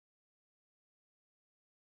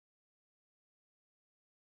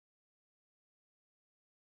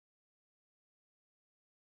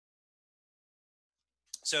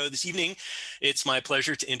So this evening, it's my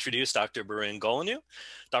pleasure to introduce Dr. Berin Golonu.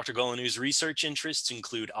 Dr. Golonu's research interests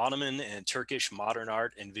include Ottoman and Turkish modern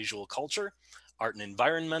art and visual culture, art and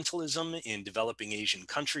environmentalism in developing Asian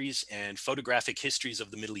countries, and photographic histories of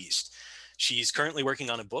the Middle East. She's currently working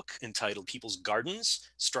on a book entitled People's Gardens,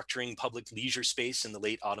 Structuring Public Leisure Space in the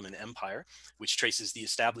Late Ottoman Empire, which traces the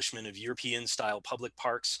establishment of European-style public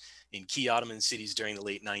parks in key Ottoman cities during the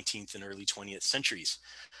late 19th and early 20th centuries.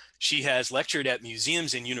 She has lectured at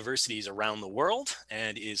museums and universities around the world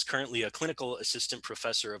and is currently a clinical assistant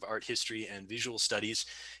professor of art history and visual studies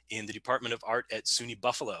in the Department of Art at SUNY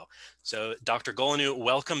Buffalo. So Dr. Golonu,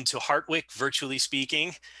 welcome to Hartwick, virtually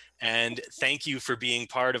speaking, and thank you for being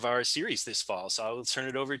part of our series this fall. So I will turn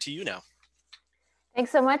it over to you now.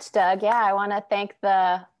 Thanks so much, Doug. Yeah, I want to thank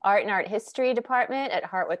the Art and Art History Department at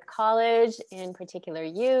Hartwick College, in particular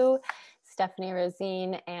you, Stephanie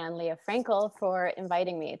Rosine, and Leah Frankel for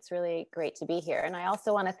inviting me. It's really great to be here. And I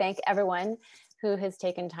also want to thank everyone who has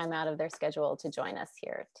taken time out of their schedule to join us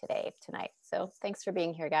here tonight. So thanks for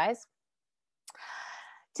being here, guys.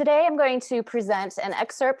 Today, I'm going to present an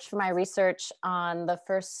excerpt from my research on the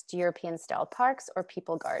first European-style parks or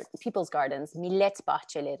people's gardens, millet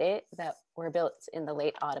bahçeleri, that were built in the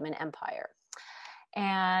late Ottoman Empire.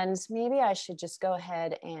 And maybe I should just go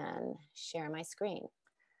ahead and share my screen.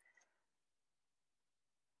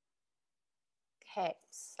 Okay,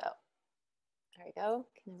 so there we go.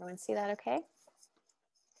 Can everyone see that okay?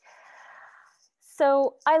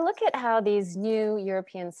 So I look at how these new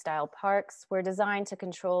European-style parks were designed to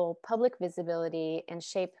control public visibility and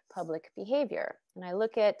shape public behavior. And I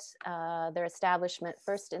look at their establishment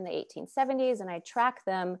first in the 1870s, and I track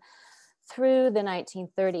them through the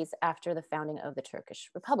 1930s after the founding of the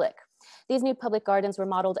Turkish Republic. These new public gardens were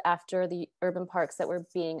modeled after the urban parks that were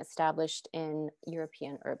being established in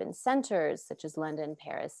European urban centers, such as London,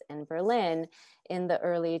 Paris, and Berlin in the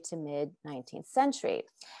early to mid 19th century.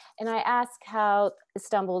 And I ask how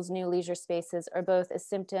Istanbul's new leisure spaces are both a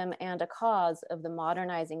symptom and a cause of the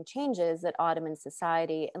modernizing changes that Ottoman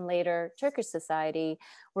society and later Turkish society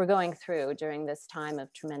were going through during this time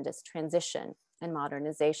of tremendous transition and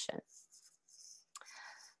modernization.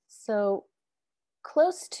 So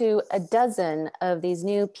close to a dozen of these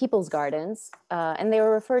new people's gardens, and they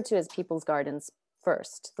were referred to as people's gardens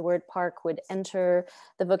first. The word park would enter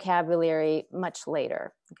the vocabulary much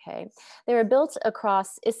later, okay? They were built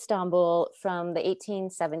across Istanbul from the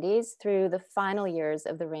 1870s through the final years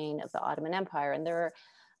of the reign of the Ottoman Empire, and there were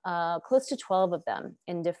close to 12 of them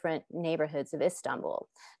in different neighborhoods of Istanbul.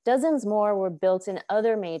 Dozens more were built in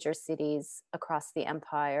other major cities across the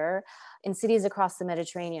empire, in cities across the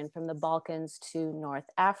Mediterranean, from the Balkans to North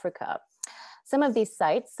Africa. Some of these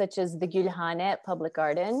sites, such as the Gülhane Public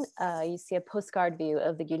Garden, you see a postcard view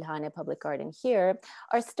of the Gülhane Public Garden here,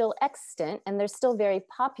 are still extant, and they're still very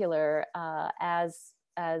popular as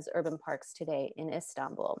urban parks today in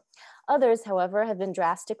Istanbul. Others, however, have been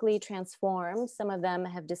drastically transformed. Some of them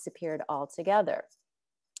have disappeared altogether.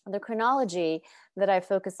 The chronology that I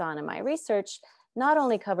focus on in my research not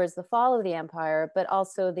only covers the fall of the empire, but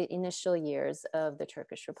also the initial years of the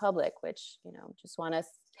Turkish Republic, which, just want to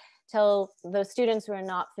tell those students who are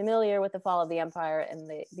not familiar with the fall of the empire and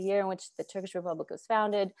the year in which the Turkish Republic was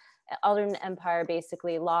founded. Ottoman Empire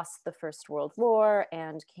basically lost the First World War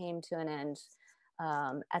and came to an end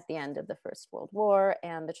at the end of the First World War,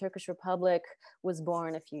 and the Turkish Republic was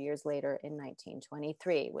born a few years later in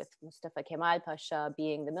 1923, with Mustafa Kemal Pasha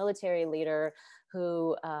being the military leader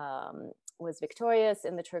who was victorious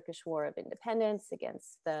in the Turkish War of Independence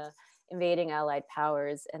against the invading Allied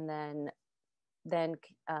powers, and then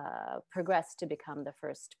progressed to become the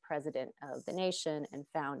first president of the nation and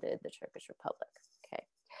founded the Turkish Republic. Okay.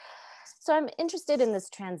 So I'm interested in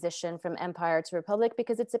this transition from empire to republic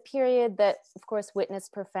because it's a period that, of course,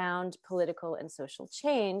 witnessed profound political and social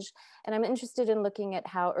change. And I'm interested in looking at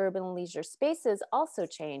how urban leisure spaces also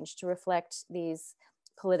changed to reflect these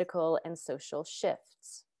political and social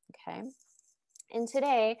shifts, okay? And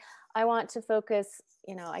today, I want to focus,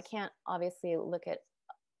 I can't obviously look at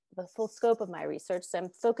the full scope of my research, so I'm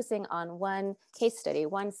focusing on one case study,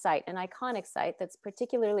 one site, an iconic site that's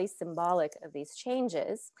particularly symbolic of these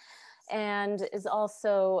changes, and is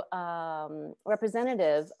also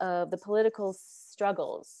representative of the political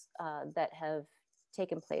struggles that have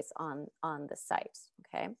taken place on the site,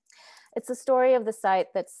 okay? It's the story of the site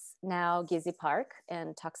that's now Gezi Park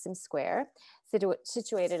and Taksim Square,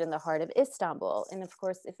 situated in the heart of Istanbul. And of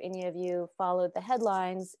course, if any of you followed the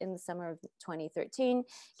headlines in the summer of 2013,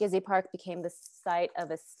 Gezi Park became the site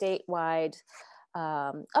of a statewide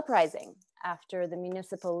uprising after the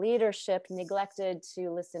municipal leadership neglected to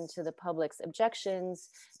listen to the public's objections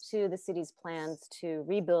to the city's plans to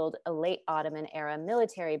rebuild a late Ottoman era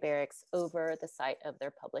military barracks over the site of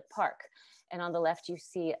their public park. And on the left, you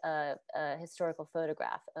see a historical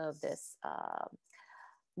photograph of this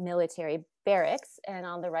military barracks. And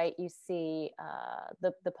on the right, you see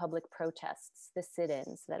the public protests, the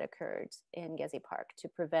sit-ins that occurred in Gezi Park to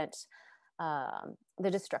prevent the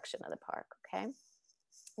destruction of the park, okay?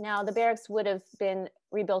 Now, the barracks would have been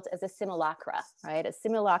rebuilt as a simulacra, right? A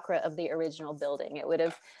simulacra of the original building. It would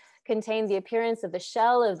have contained the appearance of the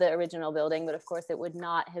shell of the original building, but of course it would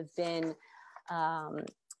not have been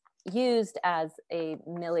used as a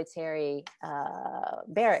military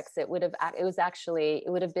barracks. It would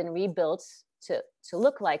have been rebuilt to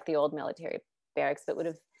look like the old military barracks, but would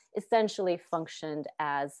have essentially functioned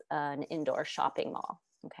as an indoor shopping mall,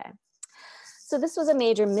 okay? So this was a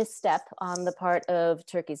major misstep on the part of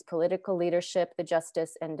Turkey's political leadership, the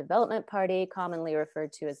Justice and Development Party, commonly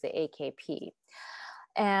referred to as the AKP.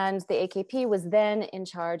 And the AKP was then in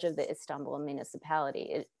charge of the Istanbul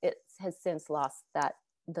municipality. It has since lost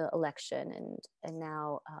the election, and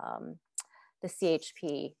now the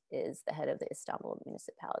CHP is the head of the Istanbul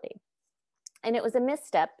municipality. And it was a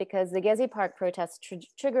misstep because the Gezi Park protests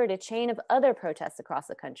triggered a chain of other protests across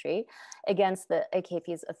the country against the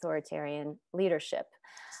AKP's authoritarian leadership.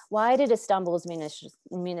 Why did Istanbul's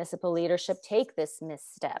municipal leadership take this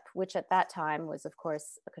misstep, which at that time was, of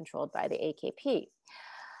course, controlled by the AKP?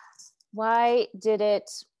 Why did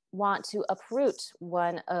it want to uproot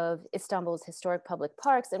one of Istanbul's historic public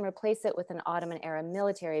parks and replace it with an Ottoman-era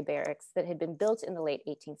military barracks that had been built in the late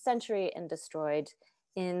 18th century and destroyed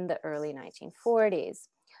in the early 1940s?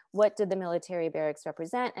 What did the military barracks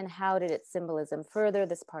represent, and how did its symbolism further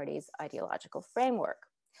this party's ideological framework?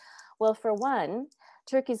 Well, for one,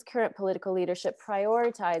 Turkey's current political leadership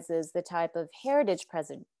prioritizes the type of heritage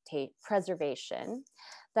preservation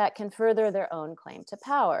that can further their own claim to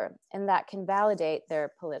power and that can validate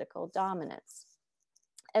their political dominance.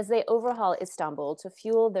 As they overhaul Istanbul to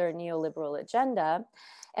fuel their neoliberal agenda,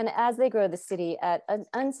 and as they grow the city at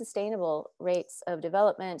unsustainable rates of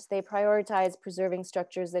development, they prioritize preserving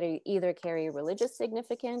structures that either carry religious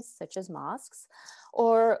significance, such as mosques,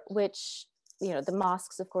 or which, the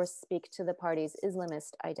mosques, of course, speak to the party's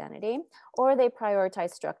Islamist identity, or they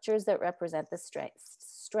prioritize structures that represent the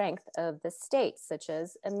strength of the state, such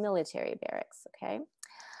as a military barracks, okay?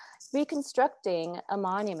 Reconstructing a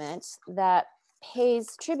monument that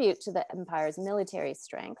pays tribute to the empire's military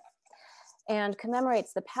strength and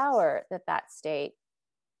commemorates the power that that state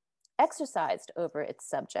exercised over its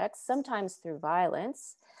subjects, sometimes through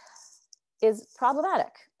violence, is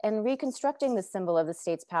problematic. And reconstructing the symbol of the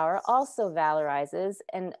state's power also valorizes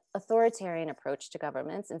an authoritarian approach to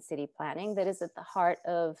governments and city planning that is at the heart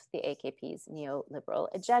of the AKP's neoliberal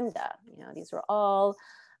agenda. These were all,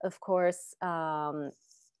 of course,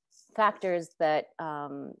 factors that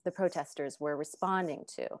the protesters were responding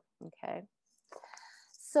to, okay?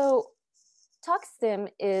 So Taksim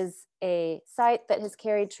is a site that has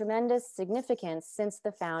carried tremendous significance since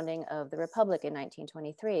the founding of the Republic in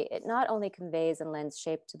 1923. It not only conveys and lends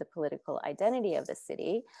shape to the political identity of the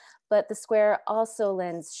city, but the square also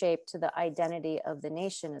lends shape to the identity of the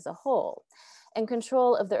nation as a whole. And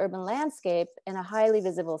control of the urban landscape in a highly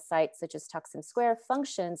visible site such as Taksim Square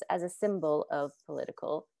functions as a symbol of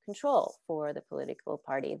political control for the political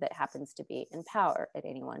party that happens to be in power at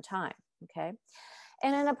any one time, okay?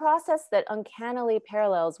 And in a process that uncannily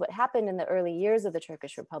parallels what happened in the early years of the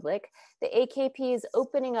Turkish Republic, the AKP is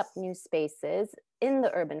opening up new spaces in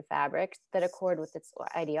the urban fabric that accord with its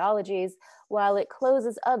ideologies, while it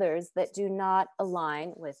closes others that do not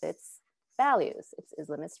align with its values, its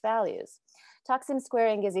Islamist values. Taksim Square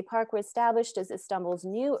and Gezi Park were established as Istanbul's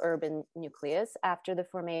new urban nucleus after the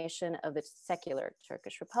formation of the secular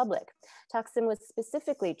Turkish Republic. Taksim was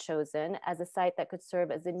specifically chosen as a site that could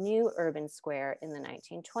serve as a new urban square in the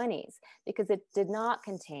 1920s because it did not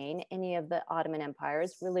contain any of the Ottoman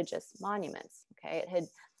Empire's religious monuments. Okay,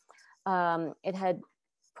 it had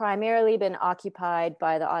primarily been occupied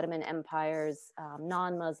by the Ottoman Empire's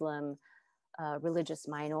non-Muslim religious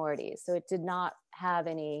minorities. So it did not have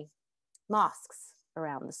any mosques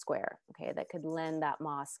around the square, okay, that could lend that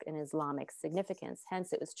mosque an Islamic significance.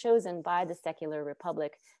 Hence, it was chosen by the secular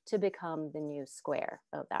republic to become the new square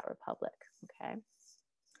of that republic, okay?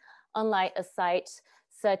 Unlike a site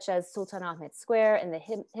such as Sultanahmet Square and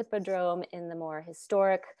the Hippodrome in the more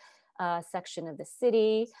historic section of the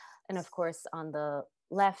city, and of course on the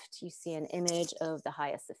left, you see an image of the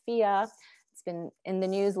Hagia Sophia. It's been in the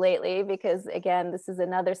news lately because, again, this is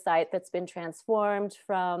another site that's been transformed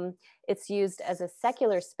from, it's used as a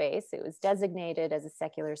secular space. It was designated as a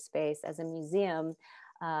secular space, as a museum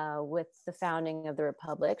with the founding of the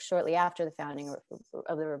Republic, shortly after the founding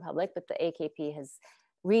of the Republic, but the AKP has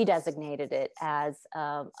redesignated it as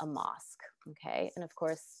a mosque, okay? And of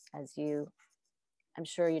course, as I'm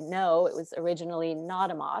sure you know, it was originally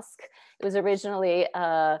not a mosque. It was originally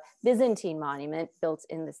a Byzantine monument built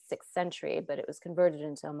in the 6th century, but it was converted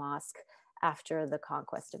into a mosque after the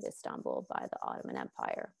conquest of Istanbul by the Ottoman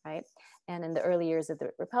Empire, right? And in the early years of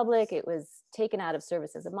the Republic, it was taken out of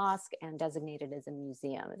service as a mosque and designated as a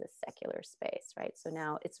museum, as a secular space, right? So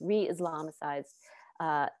now it's re-Islamicized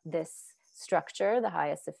this structure, the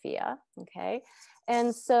Hagia Sophia, okay?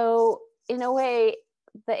 And so in a way,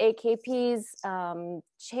 the AKP's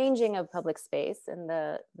changing of public space and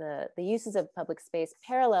the uses of public space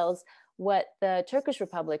parallels what the Turkish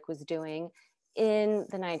Republic was doing in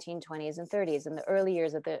the 1920s and 30s, in the early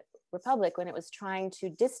years of the Republic, when it was trying to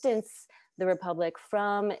distance the Republic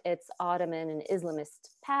from its Ottoman and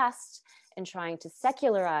Islamist past and trying to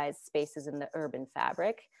secularize spaces in the urban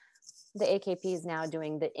fabric. The AKP is now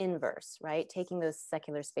doing the inverse, right? Taking those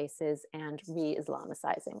secular spaces and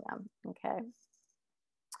re-Islamicizing them, okay?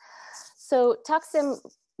 So Taksim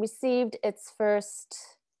received its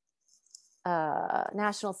first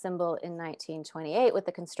national symbol in 1928 with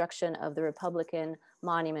the construction of the Republican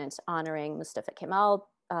monument honoring Mustafa Kemal,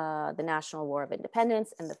 the National War of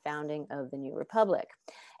Independence, and the founding of the new republic.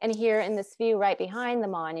 And here in this view, right behind the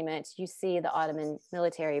monument, you see the Ottoman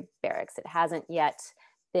military barracks. It hasn't yet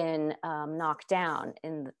been knocked down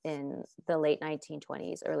in the late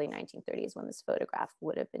 1920s, early 1930s, when this photograph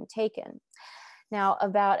would have been taken. Now,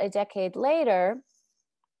 about a decade later,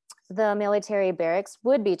 the military barracks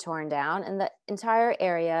would be torn down and the entire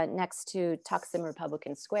area next to Taksim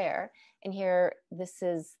Republican Square. And here, this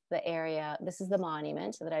is the area, this is the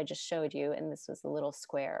monument that I just showed you, and this was the little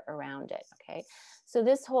square around it, okay? So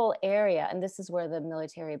this whole area, and this is where the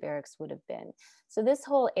military barracks would have been. So this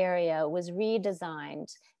whole area was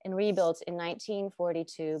redesigned and rebuilt in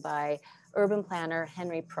 1942 by urban planner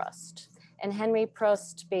Henry Prost. And Henry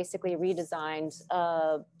Prost basically redesigned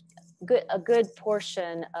a good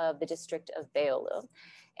portion of the district of Beyoğlu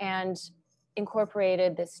and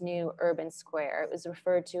incorporated this new urban square. It was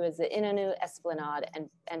referred to as the İnönü Esplanade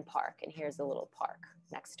and Park, and here's a little park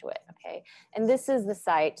next to it, okay? And this is the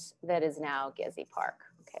site that is now Gezi Park,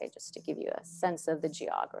 okay? Just to give you a sense of the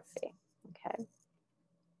geography, okay?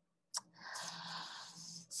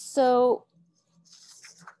 So,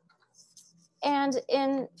 and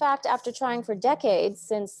in fact, after trying for decades,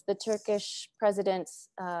 since the Turkish president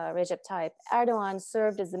Recep Tayyip Erdogan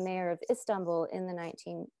served as the mayor of Istanbul in the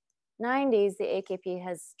 1990s, the AKP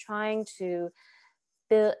has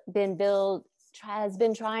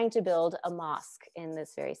been trying to build a mosque in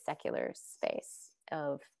this very secular space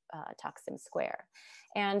of Taksim Square.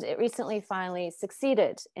 And it recently finally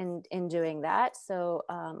succeeded in doing that. So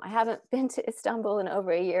I haven't been to Istanbul in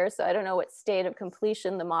over a year, so I don't know what state of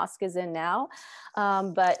completion the mosque is in now.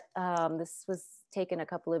 But this was taken a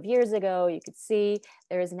couple of years ago. You could see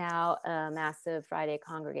there is now a massive Friday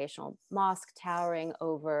congregational mosque towering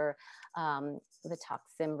over the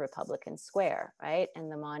Taksim Republican Square, right?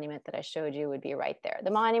 And the monument that I showed you would be right there.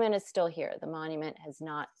 The monument is still here. The monument has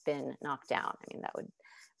not been knocked down. I mean,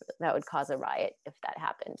 that would cause a riot if that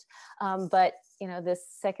happened. But you know, this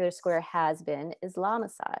secular square has been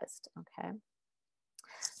Islamicized, okay?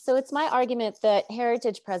 So it's my argument that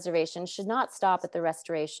heritage preservation should not stop at the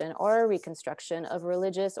restoration or reconstruction of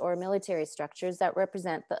religious or military structures that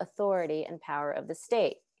represent the authority and power of the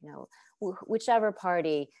state. You know, whichever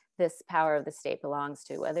party this power of the state belongs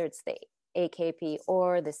to, whether it's the AKP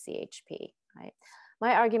or the CHP, right?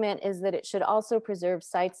 My argument is that it should also preserve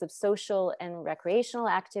sites of social and recreational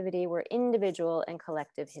activity where individual and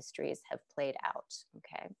collective histories have played out,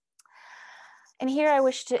 okay? And here I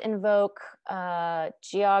wish to invoke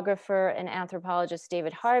geographer and anthropologist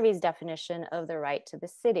David Harvey's definition of the right to the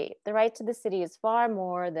city. The right to the city is far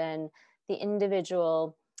more than the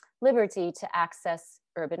individual liberty to access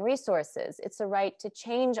urban resources. It's a right to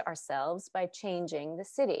change ourselves by changing the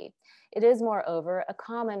city. It is, moreover, a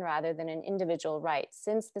common rather than an individual right,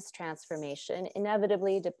 since this transformation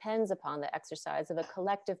inevitably depends upon the exercise of a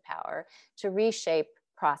collective power to reshape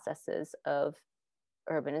processes of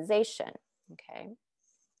urbanization, okay?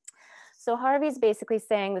 So Harvey's basically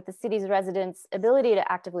saying that the city's residents' ability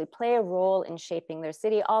to actively play a role in shaping their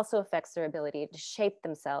city also affects their ability to shape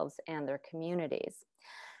themselves and their communities.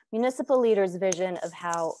 Municipal leaders' vision of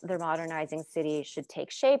how their modernizing city should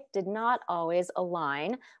take shape did not always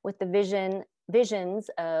align with the vision visions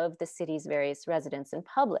of the city's various residents and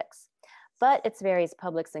publics. But its various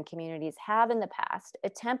publics and communities have in the past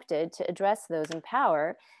attempted to address those in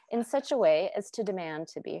power in such a way as to demand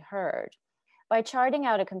to be heard. By charting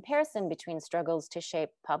out a comparison between struggles to shape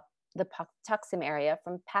the Taksim area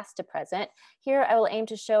from past to present, here I will aim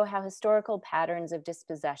to show how historical patterns of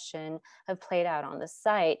dispossession have played out on the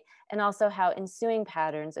site, and also how ensuing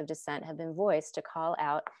patterns of dissent have been voiced to call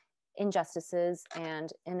out injustices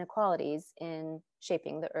and inequalities in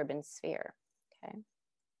shaping the urban sphere. Okay.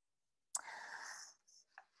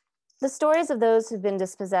 The stories of those who've been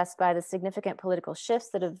dispossessed by the significant political shifts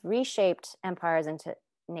that have reshaped empires into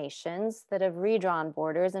nations, that have redrawn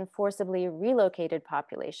borders and forcibly relocated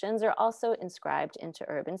populations are also inscribed into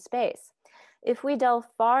urban space. If we delve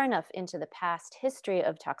far enough into the past history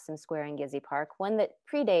of Taksim Square and Gezi Park, one that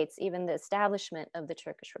predates even the establishment of the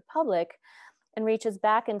Turkish Republic and reaches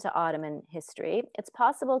back into Ottoman history, it's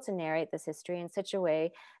possible to narrate this history in such a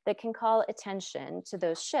way that can call attention to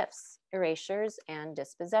those shifts, erasures, and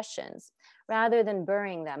dispossessions, rather than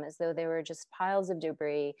burying them as though they were just piles of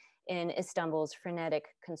debris in Istanbul's frenetic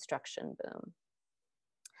construction boom.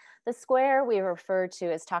 The square we refer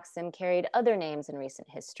to as Taksim carried other names in recent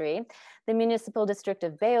history. The municipal district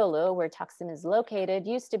of Beyoğlu, where Taksim is located,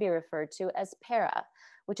 used to be referred to as Pera,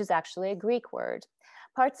 which is actually a Greek word.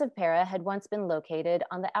 Parts of Pera had once been located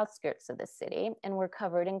on the outskirts of the city and were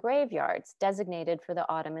covered in graveyards designated for the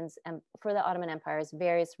Ottoman Empire's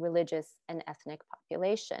various religious and ethnic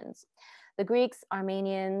populations. The Greeks,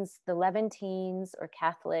 Armenians, the Levantines or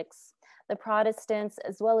Catholics, the Protestants,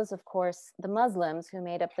 as well as, of course, the Muslims who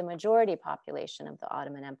made up the majority population of the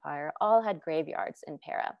Ottoman Empire, all had graveyards in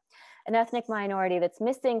Pera. An ethnic minority that's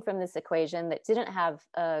missing from this equation that didn't have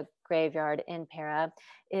a graveyard in Pera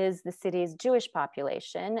is the city's Jewish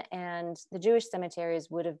population, and the Jewish cemeteries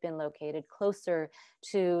would have been located closer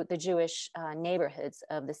to the Jewish neighborhoods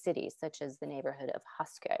of the city, such as the neighborhood of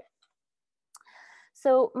Hartwick.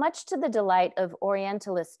 So much to the delight of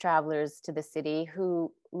Orientalist travelers to the city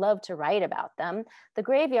who love to write about them, the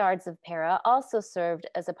graveyards of Pera also served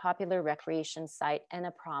as a popular recreation site and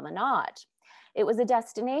a promenade. It was a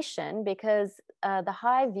destination because the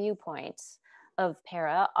high viewpoint of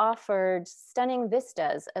Pera offered stunning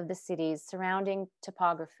vistas of the city's surrounding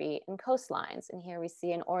topography and coastlines. And here we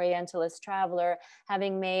see an Orientalist traveler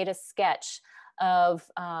having made a sketch of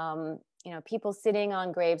people sitting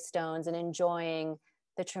on gravestones and enjoying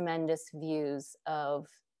the tremendous views of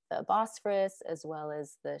the Bosphorus as well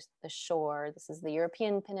as the shore. This is the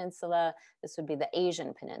European peninsula. This would be the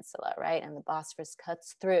Asian peninsula, right? And the Bosphorus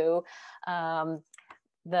cuts through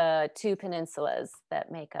the two peninsulas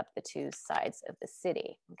that make up the two sides of the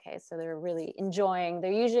city. Okay, so they're really enjoying,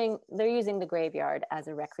 they're using the graveyard as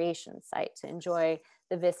a recreation site to enjoy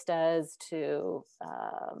the vistas, to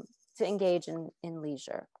engage in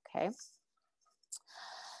leisure. Okay.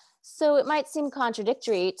 So it might seem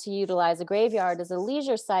contradictory to utilize a graveyard as a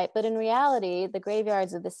leisure site, but in reality, the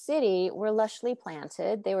graveyards of the city were lushly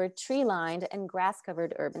planted. They were tree-lined and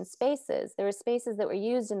grass-covered urban spaces. There were spaces that were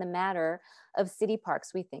used in the manner of city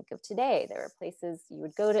parks we think of today. There were places you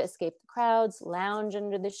would go to escape the crowds, lounge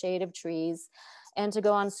under the shade of trees, and to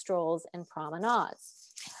go on strolls and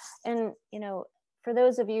promenades. And, for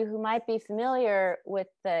those of you who might be familiar with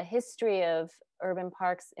the history of urban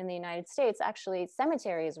parks in the United States, actually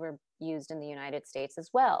cemeteries were used in the United States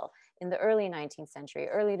as well in the early 19th century,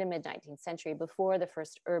 early to mid 19th century, before the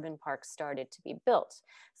first urban parks started to be built.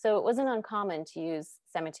 So it wasn't uncommon to use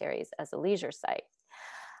cemeteries as a leisure site.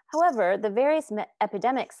 However, the various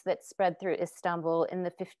epidemics that spread through Istanbul in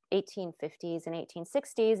the 1850s and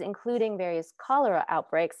 1860s, including various cholera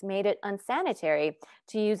outbreaks, made it unsanitary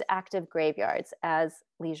to use active graveyards as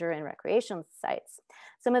leisure and recreation sites.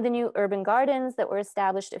 Some of the new urban gardens that were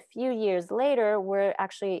established a few years later were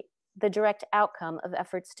actually the direct outcome of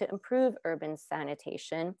efforts to improve urban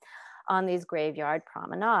sanitation on these graveyard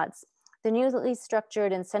promenades. The newly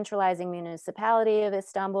structured and centralizing municipality of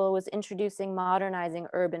Istanbul was introducing modernizing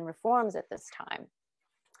urban reforms at this time.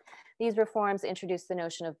 These reforms introduced the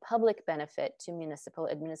notion of public benefit to municipal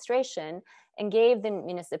administration and gave the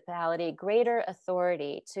municipality greater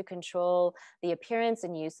authority to control the appearance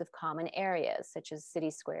and use of common areas, such as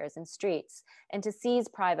city squares and streets, and to seize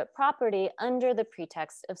private property under the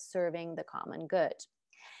pretext of serving the common good.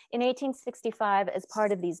 In 1865, as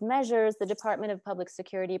part of these measures, the Department of Public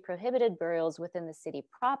Security prohibited burials within the city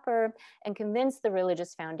proper and convinced the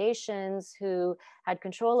religious foundations who had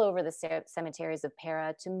control over the cemeteries of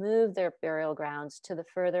Pera to move their burial grounds to the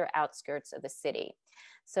further outskirts of the city.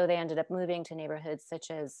 So they ended up moving to neighborhoods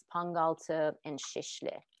such as Pangaltı and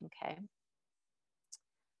Şişli, okay?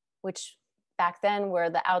 Which back then were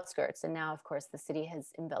the outskirts, and now, of course, the city has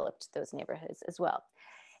enveloped those neighborhoods as well.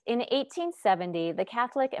 In 1870, the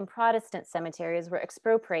Catholic and Protestant cemeteries were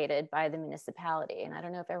expropriated by the municipality. And I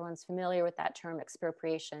don't know if everyone's familiar with that term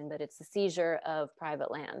expropriation, but it's the seizure of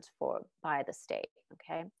private land by the state,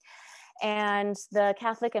 okay? And the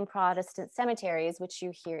Catholic and Protestant cemeteries, which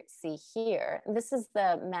you see here, this is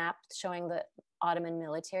the map showing the Ottoman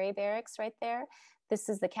military barracks right there. This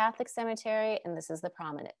is the Catholic cemetery, and this is the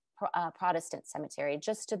Protestant cemetery,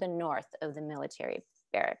 just to the north of the military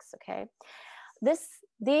barracks, okay? These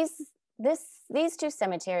two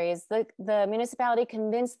cemeteries, the municipality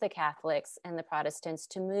convinced the Catholics and the Protestants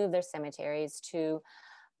to move their cemeteries to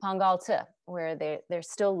Pangaltı, where they're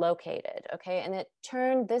still located, okay? And it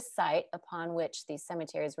turned this site upon which these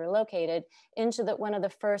cemeteries were located into one of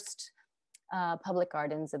the first public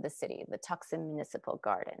gardens of the city, the Taksim Municipal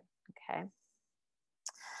Garden, okay?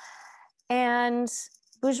 And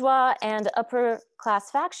bourgeois and upper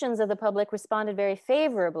class factions of the public responded very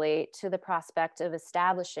favorably to the prospect of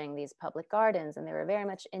establishing these public gardens, and they were very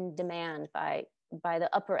much in demand by the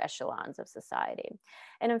upper echelons of society.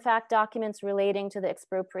 And in fact, documents relating to the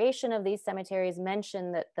expropriation of these cemeteries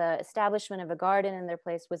mention that the establishment of a garden in their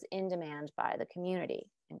place was in demand by the community,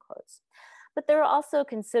 in quotes. But there are also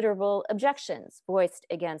considerable objections voiced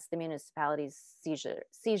against the municipality's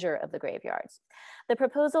seizure of the graveyards. The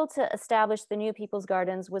proposal to establish the new People's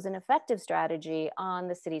Gardens was an effective strategy on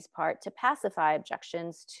the city's part to pacify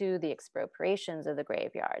objections to the expropriations of the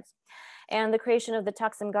graveyards. And the creation of the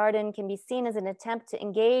Taksim Garden can be seen as an attempt to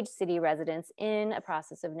engage city residents in a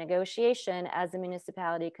process of negotiation as the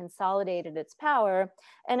municipality consolidated its power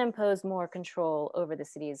and imposed more control over the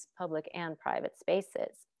city's public and private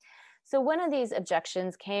spaces. So one of these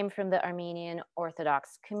objections came from the Armenian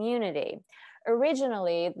Orthodox community.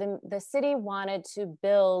 Originally, the city wanted to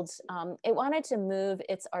it wanted to move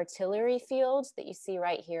its artillery field that you see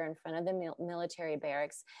right here in front of the military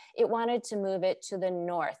barracks. It wanted to move it to the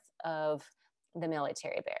north of the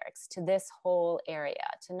military barracks, to this whole area,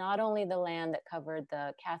 to not only the land that covered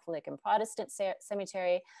the Catholic and Protestant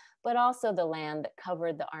cemetery, but also the land that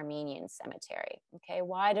covered the Armenian cemetery. Okay,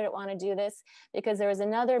 why did it want to do this? Because there was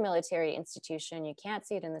another military institution, you can't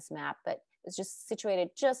see it in this map, but it's just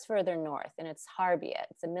situated just further north, and it's Harbiye.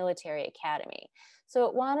 It's a military academy. So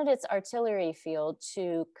it wanted its artillery field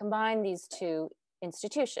to combine these two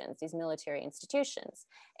institutions, these military institutions.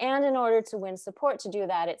 And in order to win support to do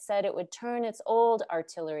that, it said it would turn its old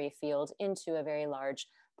artillery field into a very large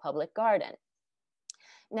public garden.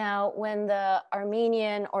 Now, when the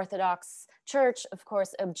Armenian Orthodox Church, of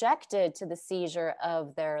course, objected to the seizure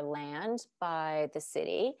of their land by the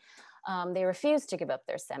city, they refused to give up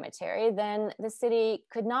their cemetery, then the city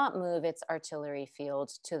could not move its artillery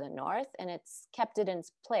field to the north, and it's kept it in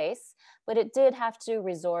its place, but it did have to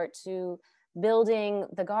resort to building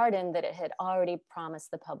the garden that it had already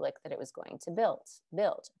promised the public that it was going to build.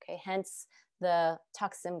 Okay, hence the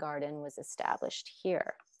Taksim Garden was established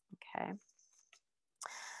here, okay?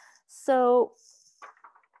 So,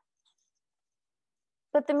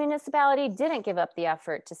 but the municipality didn't give up the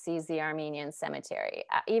effort to seize the Armenian cemetery.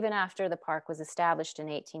 Even after the park was established in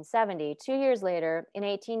 1870, 2 years later, in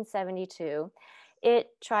 1872, it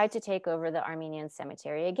tried to take over the Armenian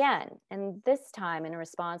cemetery again. And this time, in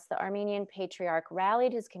response, the Armenian patriarch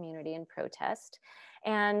rallied his community in protest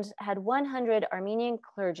and had 100 Armenian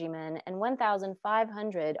clergymen and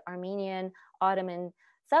 1,500 Armenian Ottoman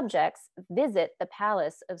subjects visit the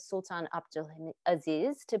palace of Sultan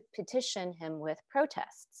Abdulaziz to petition him with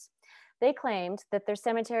protests. They claimed that their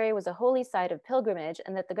cemetery was a holy site of pilgrimage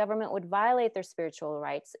and that the government would violate their spiritual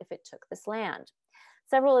rights if it took this land.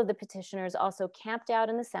 Several of the petitioners also camped out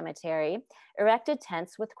in the cemetery, erected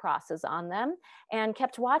tents with crosses on them, and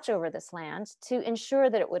kept watch over this land to ensure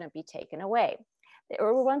that it wouldn't be taken away. They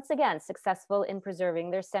were once again successful in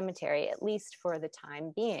preserving their cemetery, at least for the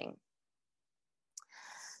time being.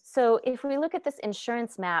 So if we look at this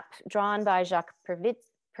insurance map drawn by Jacques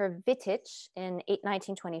Pervitich in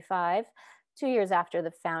 1925, 2 years after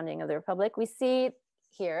the founding of the Republic, we see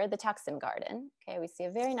here the Taksim Garden. Okay, we see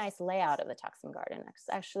a very nice layout of the Taksim Garden. It's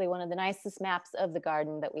actually one of the nicest maps of the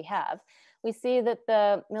garden that we have. We see that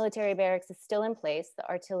the military barracks is still in place, the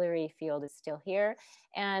artillery field is still here,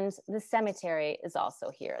 and the cemetery is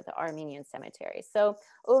also here, the Armenian cemetery. So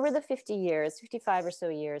over the 55 or so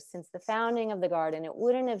years since the founding of the garden, it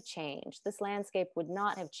wouldn't have changed. This landscape would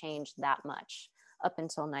not have changed that much up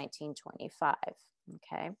until 1925,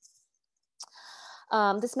 okay?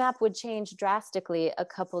 This map would change drastically a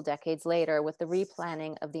couple decades later with the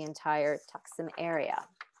replanning of the entire Taksim area.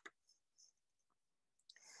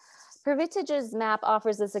 Pervitage's map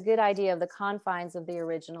offers us a good idea of the confines of the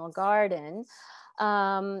original garden.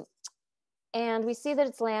 And we see that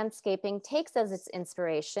its landscaping takes as its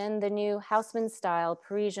inspiration the new Haussmann-style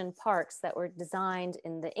Parisian parks that were designed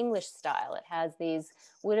in the English style. It has these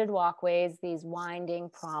wooded walkways, these winding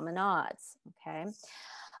promenades, okay?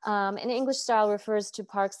 An English style refers to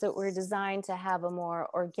parks that were designed to have a more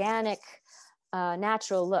organic,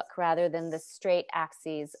 natural look rather than the straight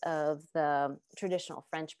axes of the traditional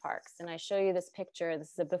French parks. And I show you this picture.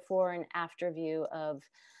 This is a before and after view of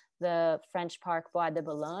the French park Bois de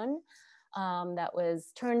Boulogne. That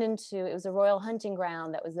was turned into, it was a royal hunting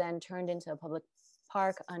ground that was then turned into a public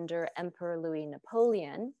park under Emperor Louis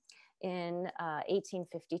Napoleon in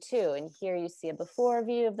 1852. And here you see a before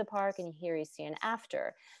view of the park, and here you see an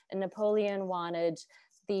after. And Napoleon wanted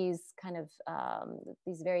these kind of,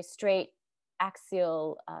 these very straight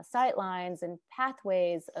axial sight lines and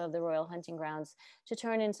pathways of the royal hunting grounds to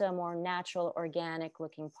turn into a more natural, organic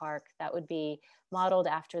looking park that would be modeled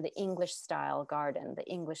after the English style garden, the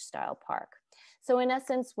English style park. So in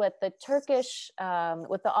essence, what the Turkish,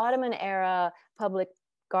 what the Ottoman era public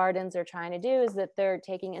gardens are trying to do is that they're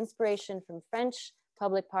taking inspiration from French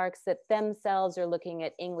public parks that themselves are looking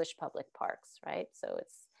at English public parks, right? So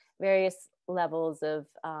it's various levels of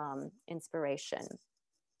inspiration.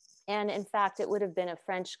 And in fact, it would have been a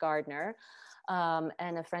French gardener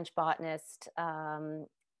and a French botanist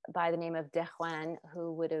by the name of Dehuan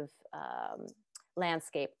who would have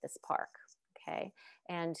landscaped this park, okay?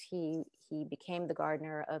 And he became the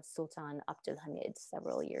gardener of Sultan Abdülhamid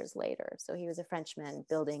several years later. So he was a Frenchman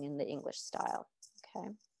building in the English style, okay?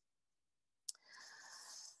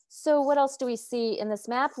 So what else do we see in this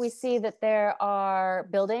map? We see that there are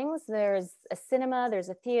buildings, there's a cinema, there's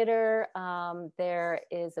a theater, there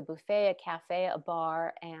is a buffet, a cafe, a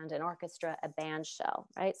bar, and an orchestra, a band shell,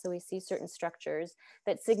 right? So we see certain structures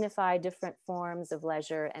that signify different forms of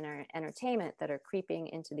leisure and entertainment that are creeping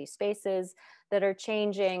into these spaces, that are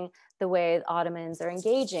changing the way Ottomans are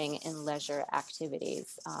engaging in leisure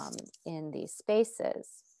activities in these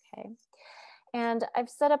spaces, okay? And I've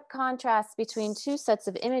set up contrasts between two sets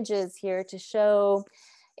of images here to show,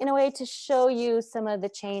 in a way, to show you some of the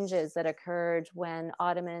changes that occurred when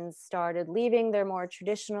Ottomans started leaving their more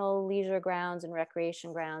traditional leisure grounds and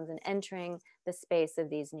recreation grounds and entering the space of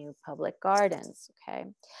these new public gardens, okay?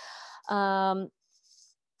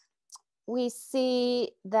 We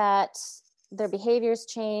see that their behaviors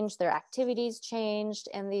changed, their activities changed,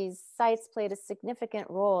 and these sites played a significant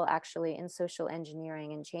role actually in social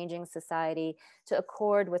engineering and changing society to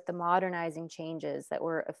accord with the modernizing changes that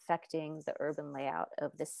were affecting the urban layout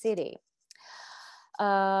of the city.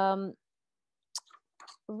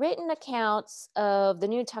 Written accounts of the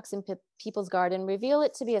new Taksim People's Garden reveal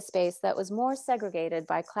it to be a space that was more segregated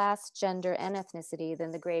by class, gender, and ethnicity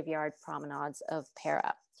than the graveyard promenades of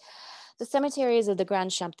Pera. The cemeteries of the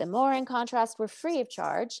Grand Champ de Mort, in contrast, were free of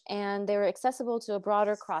charge, and they were accessible to a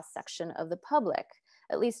broader cross-section of the public,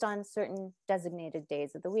 at least on certain designated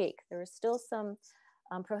days of the week. There were still some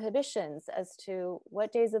prohibitions as to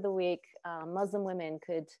what days of the week Muslim women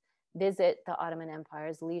could visit the Ottoman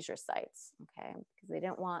Empire's leisure sites, okay? Because they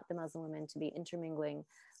didn't want the Muslim women to be intermingling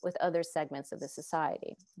with other segments of the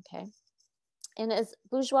society, okay? And as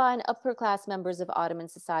bourgeois and upper class members of Ottoman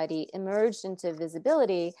society emerged into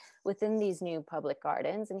visibility within these new public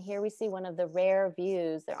gardens, and here we see one of the rare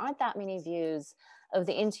views, there aren't that many views of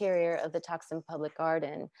the interior of the Taksim Public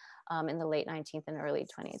Garden in the late 19th and early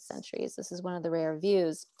 20th centuries. This is one of the rare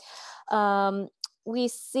views. We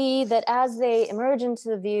see that as they emerge into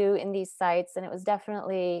the view in these sites, and it was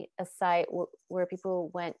definitely a site where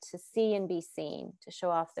people went to see and be seen, to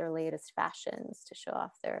show off their latest fashions, to show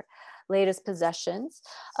off their latest possessions,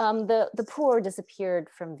 the poor disappeared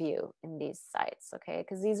from view in these sites, okay?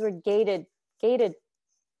 Because these were gated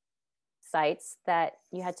sites that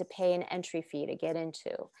you had to pay an entry fee to get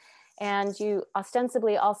into. And you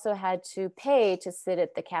ostensibly also had to pay to sit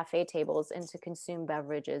at the cafe tables and to consume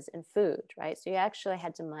beverages and food, right? So you actually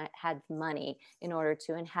had to have money in order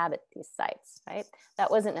to inhabit these sites, right? That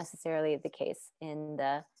wasn't necessarily the case in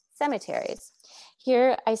the cemeteries.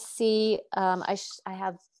 Here I see, I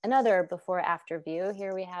have another before-after view.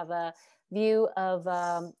 Here we have a view of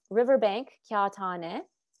riverbank, Kağıthane,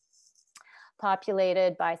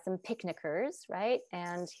 populated by some picnickers, right?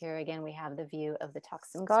 And here again, we have the view of the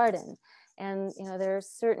Taksim Garden. And, you know, there's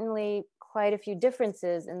certainly quite a few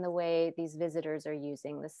differences in the way these visitors are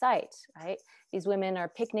using the site, right? These women are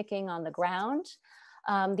picnicking on the ground.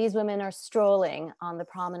 These women are strolling on the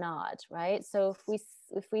promenade, right? So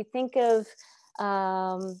if we think of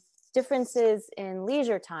Differences in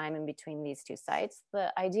leisure time in between these two sites.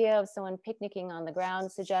 The idea of someone picnicking on the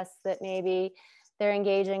ground suggests that maybe they're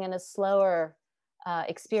engaging in a slower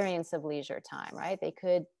experience of leisure time, right? They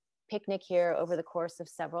could picnic here over the course of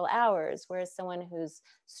several hours, whereas someone who's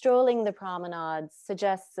strolling the promenades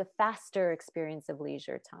suggests a faster experience of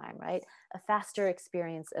leisure time, right? A faster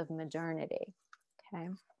experience of modernity, okay?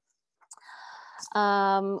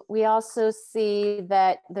 We also see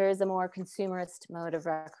that there is a more consumerist mode of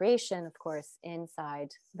recreation, of course,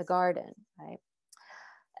 inside the garden, right?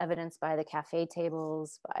 Evidenced by the cafe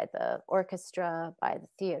tables, by the orchestra, by the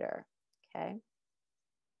theater, okay?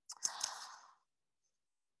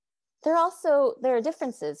 There are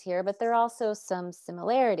differences here, but there are also some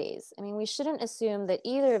similarities. I mean, we shouldn't assume that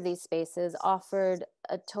either of these spaces offered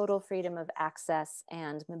a total freedom of access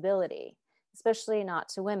and mobility, especially not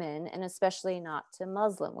to women, and especially not to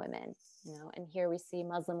Muslim women. You know, and here we see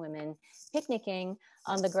Muslim women picnicking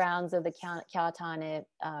on the grounds of the Kyautane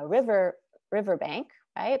riverbank,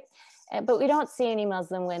 right? But we don't see any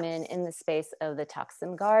Muslim women in the space of the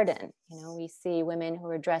Taksim Garden. You know, we see women who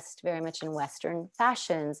are dressed very much in Western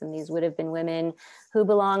fashions, and these would have been women who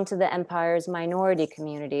belonged to the empire's minority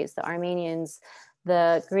communities, the Armenians,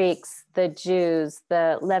 the Greeks, the Jews,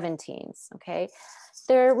 the Levantines, okay?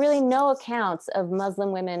 There are really no accounts of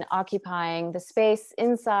Muslim women occupying the space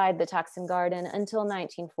inside the Taksim Garden until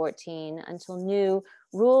 1914, until new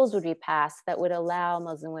rules would be passed that would allow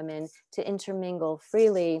Muslim women to intermingle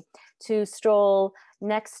freely, to stroll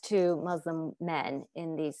next to Muslim men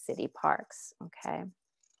in these city parks, okay?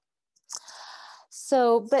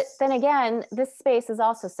 So, but then again, this space is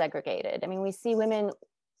also segregated. I mean, we see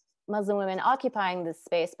Muslim women occupying this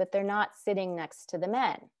space, but they're not sitting next to the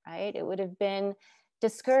men, right? It would have been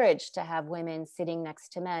discouraged to have women sitting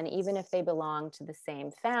next to men, even if they belong to the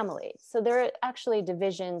same family. So there are actually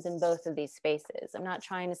divisions in both of these spaces. I'm not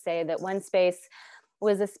trying to say that one space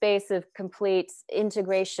was a space of complete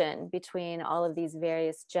integration between all of these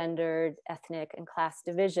various gendered, ethnic, and class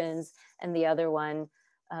divisions, and the other one,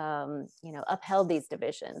 you know, upheld these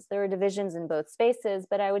divisions. There were divisions in both spaces,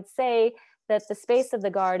 but I would say that the space of the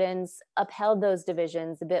gardens upheld those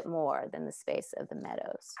divisions a bit more than the space of the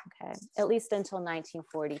meadows, okay? At least until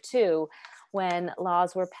 1942, when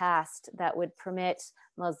laws were passed that would permit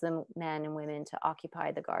Muslim men and women to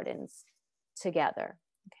occupy the gardens together,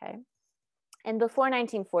 okay? And before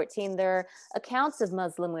 1914, there are accounts of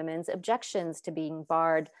Muslim women's objections to being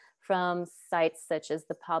barred from sites such as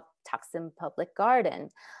the Taksim Public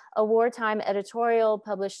Garden. A wartime editorial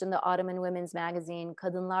published in the Ottoman women's magazine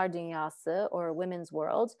Kadınlar Dünyası, or Women's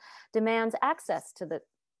World, demands access to the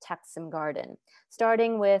Taksim Garden,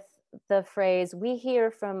 starting with the phrase, "We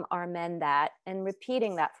hear from our men that," and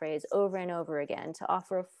repeating that phrase over and over again to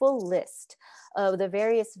offer a full list of the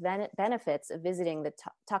various benefits of visiting the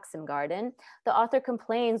Taksim Garden. The author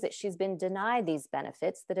complains that she's been denied these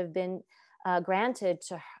benefits that have been granted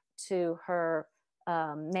to her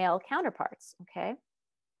male counterparts, okay?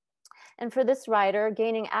 And for this writer,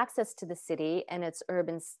 gaining access to the city and its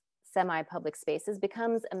urban semi-public spaces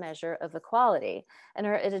becomes a measure of equality, and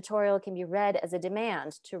her editorial can be read as a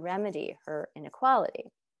demand to remedy her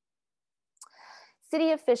inequality.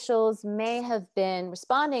 City officials may have been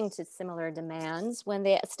responding to similar demands when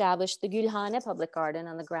they established the Gülhane Public Garden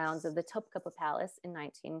on the grounds of the Topkapı Palace in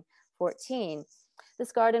 1914.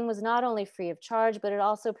 This garden was not only free of charge, but it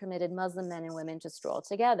also permitted Muslim men and women to stroll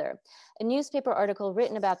together. A newspaper article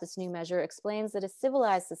written about this new measure explains that a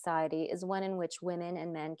civilized society is one in which women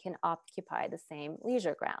and men can occupy the same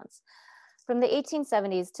leisure grounds. From the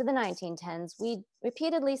 1870s to the 1910s, we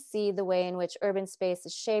repeatedly see the way in which urban space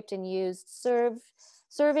is shaped and used,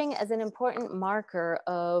 serving as an important marker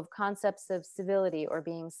of concepts of civility or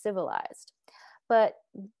being civilized. But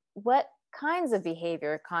what kinds of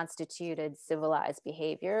behavior constituted civilized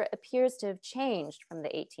behavior appears to have changed from the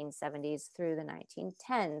 1870s through the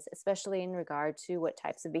 1910s, especially in regard to what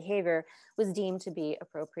types of behavior was deemed to be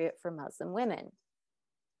appropriate for Muslim women.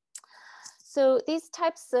 So these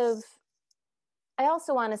types of, I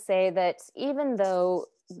also want to say that even though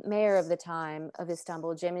mayor of the time of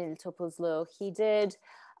Istanbul, Cemil Topuzlu, he did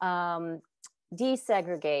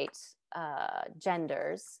desegregate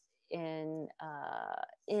genders in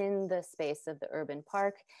the space of the urban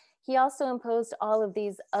park, he also imposed all of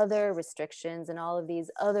these other restrictions and all of these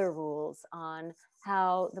other rules on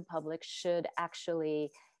how the public should actually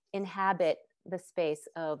inhabit the space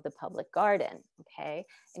of the public garden, okay?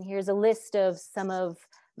 And here's a list of some of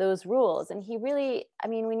those rules. And he really, I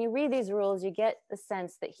mean, when you read these rules, you get the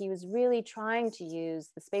sense that he was really trying to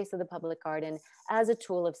use the space of the public garden as a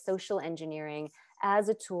tool of social engineering, as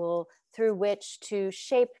a tool through which to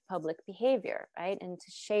shape public behavior, right? And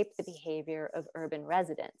to shape the behavior of urban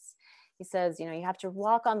residents. He says, you know, you have to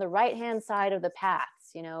walk on the right-hand side of the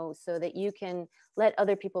paths, you know, so that you can let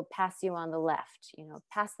other people pass you on the left, you know,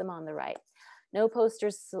 pass them on the right. No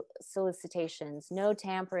posters, solicitations, no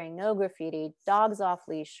tampering, no graffiti, dogs off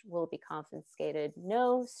leash will be confiscated,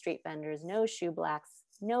 no street vendors, no shoe blacks,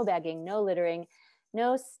 no begging, no littering,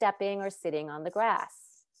 no stepping or sitting on the grass.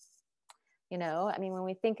 You know, I mean, when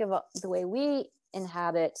we think of the way we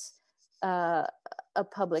inhabit a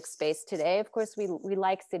public space today, of course, we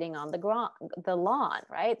like sitting on the lawn,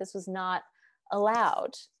 right? This was not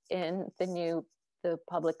allowed in the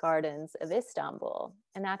public gardens of Istanbul.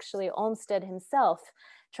 And actually, Olmsted himself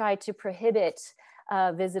tried to prohibit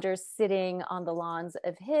visitors sitting on the lawns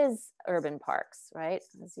of his urban parks, right?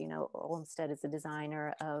 As you know, Olmsted is the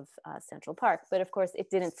designer of Central Park, but of course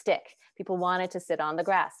it didn't stick. People wanted to sit on the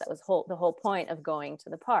grass. That was the whole point of going to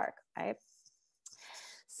the park, right?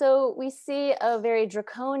 So we see a very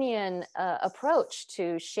draconian approach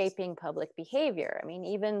to shaping public behavior. I mean,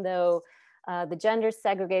 even though the gender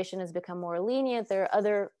segregation has become more lenient, there are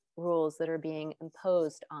other rules that are being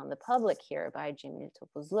imposed on the public here by Cemil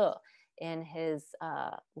Topuzlu in his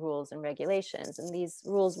rules and regulations. And these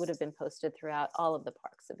rules would have been posted throughout all of the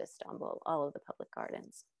parks of Istanbul, all of the public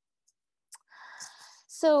gardens.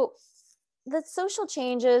 So the social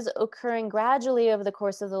changes occurring gradually over the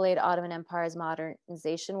course of the late Ottoman Empire's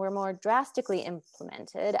modernization were more drastically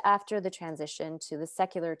implemented after the transition to the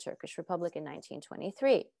secular Turkish Republic in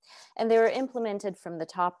 1923. And they were implemented from the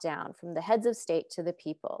top down, from the heads of state to the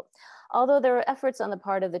people. Although there were efforts on the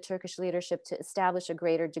part of the Turkish leadership to establish a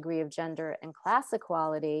greater degree of gender and class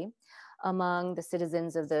equality among the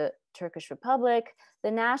citizens of the Turkish Republic,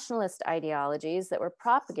 the nationalist ideologies that were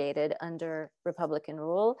propagated under Republican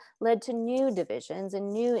rule led to new divisions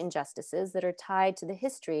and new injustices that are tied to the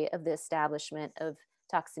history of the establishment of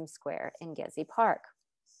Taksim Square and Gezi Park.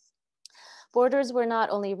 Borders were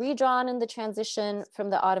not only redrawn in the transition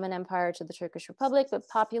from the Ottoman Empire to the Turkish Republic, but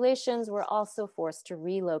populations were also forced to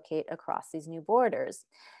relocate across these new borders.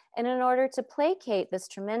 And in order to placate this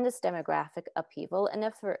tremendous demographic upheaval, an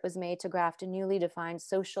effort was made to graft a newly defined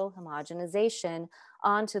social homogenization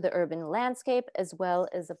onto the urban landscape as well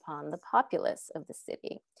as upon the populace of the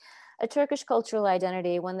city. A Turkish cultural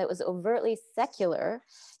identity, one that was overtly secular,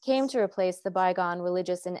 came to replace the bygone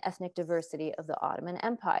religious and ethnic diversity of the Ottoman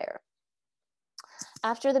Empire.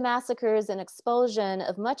 After the massacres and expulsion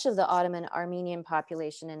of much of the Ottoman Armenian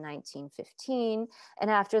population in 1915, and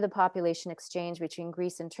after the population exchange between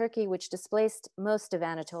Greece and Turkey, which displaced most of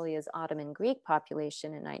Anatolia's Ottoman Greek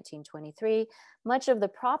population in 1923, much of the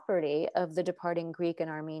property of the departing Greek and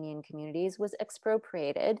Armenian communities was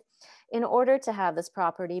expropriated in order to have this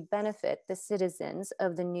property benefit the citizens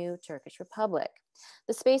of the new Turkish Republic.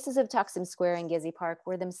 The spaces of Taksim Square and Gezi Park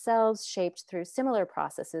were themselves shaped through similar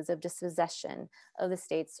processes of dispossession of the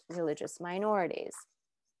state's religious minorities.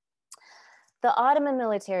 The Ottoman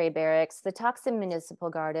military barracks, the Taksim Municipal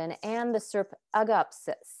Garden, and the Sırp Agap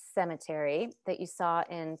Cemetery that you saw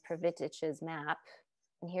in Previtich's map,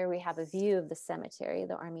 and here we have a view of the cemetery,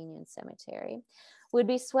 the Armenian cemetery, would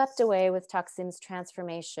be swept away with Taksim's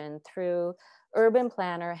transformation through urban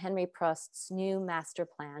planner Henry Prost's new master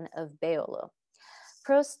plan of Beyoğlu.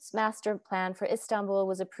 Prost's master plan for Istanbul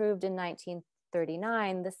was approved in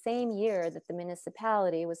 1939, the same year that the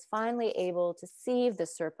municipality was finally able to seize the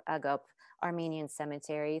Sırp Agap Armenian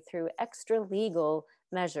cemetery through extra-legal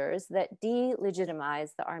measures that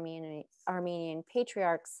delegitimized the Armenian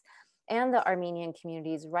patriarchs and the Armenian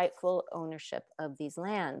community's rightful ownership of these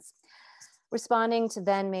lands. Responding to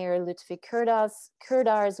then Mayor Lütfi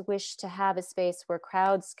Kürdar's wish to have a space where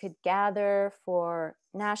crowds could gather for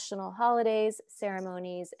national holidays,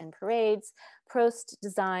 ceremonies, and parades, Prost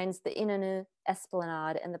designs the İnönü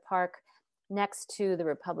Esplanade and the park next to the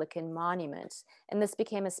Republican Monument. And this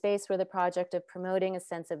became a space where the project of promoting a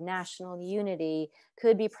sense of national unity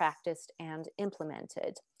could be practiced and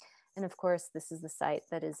implemented. And of course, this is the site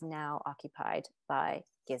that is now occupied by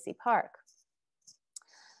Gezi Park.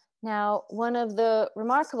 Now, one of the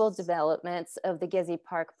remarkable developments of the Gezi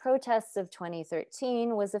Park protests of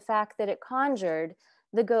 2013 was the fact that it conjured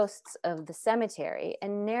the ghosts of the cemetery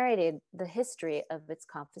and narrated the history of its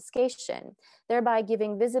confiscation, thereby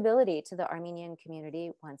giving visibility to the Armenian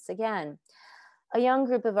community once again. A young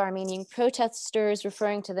group of Armenian protesters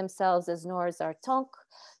referring to themselves as Nor Zartonk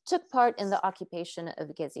took part in the occupation of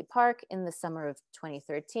Gezi Park in the summer of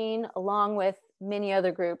 2013, along with many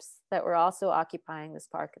other groups that were also occupying this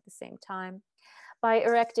park at the same time, by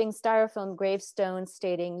erecting styrofoam gravestones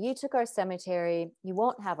stating, "You took our cemetery, you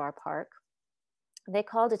won't have our park." they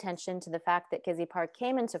called attention to the fact that Gezi Park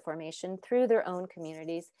came into formation through their own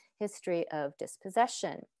community's history of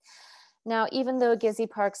dispossession. Now, even though Gezi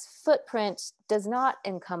Park's footprint does not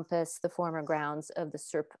encompass the former grounds of the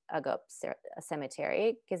Sırp Agop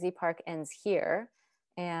cemetery, Gezi Park ends here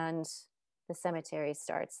and the cemetery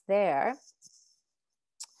starts there.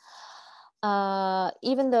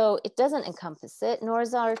 Even though it doesn't encompass it,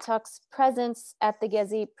 Norzartuk's presence at the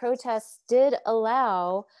Gezi protests did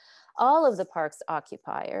allow all of the park's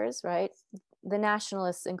occupiers, right, the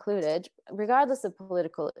nationalists included, regardless of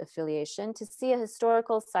political affiliation, to see a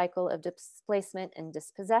historical cycle of displacement and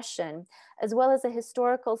dispossession, as well as a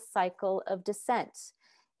historical cycle of dissent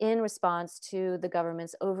in response to the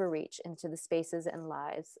government's overreach into the spaces and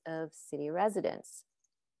lives of city residents.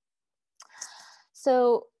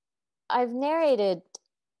 So I've narrated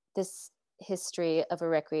this history of a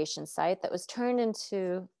recreation site that was turned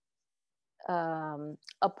into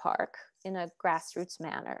a park in a grassroots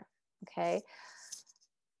manner. Okay.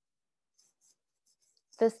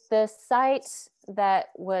 The site that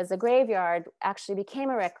was a graveyard actually became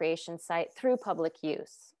a recreation site through public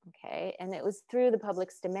use. Okay. And it was through the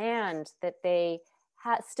public's demand that they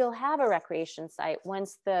still have a recreation site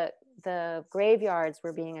once the graveyards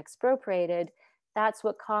were being expropriated. That's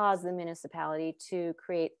what caused the municipality to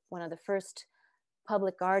create one of the first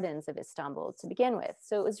public gardens of Istanbul to begin with.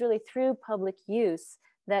 So it was really through public use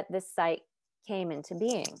that this site came into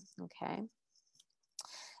being, okay?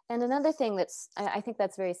 And another thing I think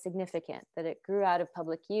that's very significant, that it grew out of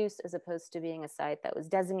public use as opposed to being a site that was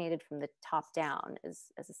designated from the top down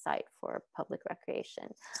as a site for public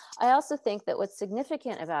recreation. I also think that what's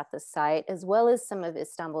significant about the site, as well as some of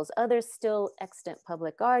Istanbul's other still extant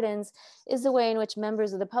public gardens, is the way in which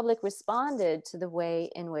members of the public responded to the way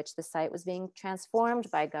in which the site was being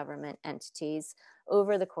transformed by government entities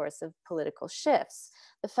over the course of political shifts.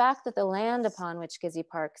 The fact that the land upon which Gezi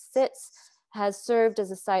Park sits has served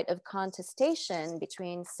as a site of contestation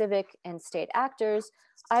between civic and state actors,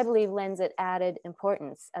 I believe lends it added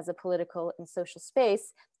importance as a political and social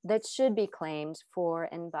space that should be claimed for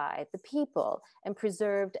and by the people and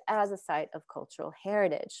preserved as a site of cultural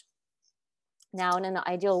heritage. Now, in an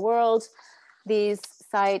ideal world, these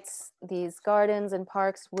sites, these gardens and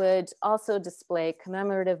parks would also display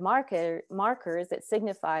commemorative markers that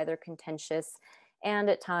signify their contentious and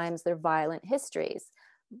at times their violent histories.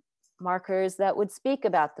 Markers that would speak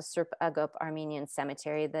about the Sırp Agop Armenian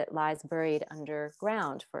cemetery that lies buried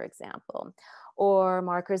underground, for example, or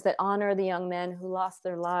markers that honor the young men who lost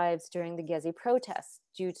their lives during the Gezi protests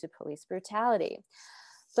due to police brutality.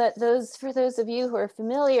 But for those of you who are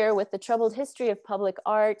familiar with the troubled history of public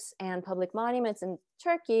art and public monuments in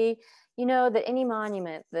Turkey, you know that any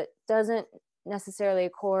monument that doesn't necessarily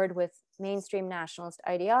accord with mainstream nationalist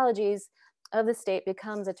ideologies of the state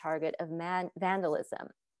becomes a target of vandalism.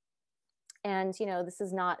 And, you know, this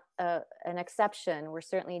is not an exception. We're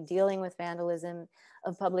certainly dealing with vandalism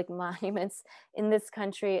of public monuments in this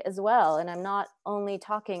country as well. And I'm not only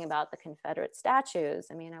talking about the Confederate statues.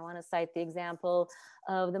 I mean, I want to cite the example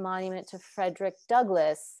of the monument to Frederick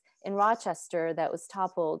Douglass in Rochester that was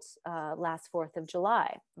toppled last 4th of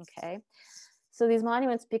July, okay? So these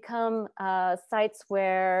monuments become sites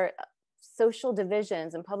where social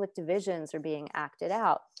divisions and public divisions are being acted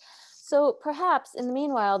out. So perhaps in the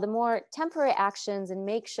meanwhile, the more temporary actions and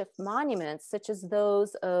makeshift monuments, such as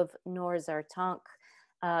those of Norzartank,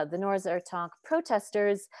 the Norzartank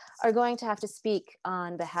protesters, are going to have to speak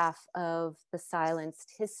on behalf of the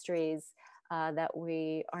silenced histories that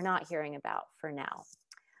we are not hearing about for now.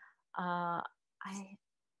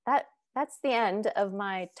 That's the end of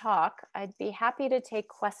my talk. I'd be happy to take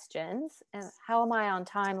questions. And how am I on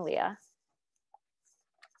time, Leah?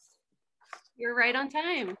 You're right on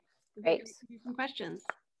time. Great. Some questions.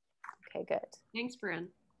 Okay, good. Thanks, Berin.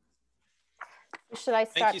 Should I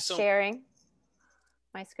start sharing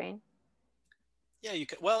my screen? Yeah, you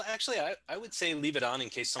could. Well, actually, I would say leave it on in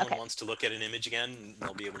case someone wants to look at an image again, and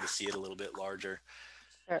they'll be able to see it a little bit larger.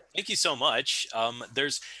 Sure. Thank you so much.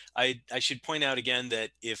 I should point out again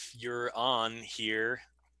that if you're on here,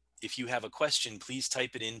 if you have a question, please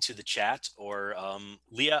type it into the chat, or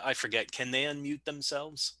Leah, I forget, can they unmute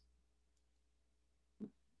themselves?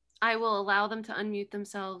 I will allow them to unmute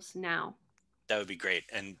themselves now. That would be great.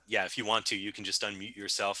 And yeah, if you want to, you can just unmute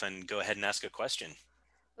yourself and go ahead and ask a question.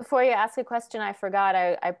 Before you ask a question, I forgot,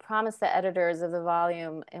 I promised the editors of the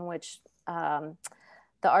volume in which the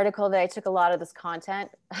article that I took a lot of this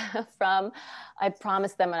content from, I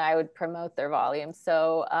promised them that I would promote their volume.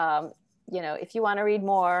 So if you want to read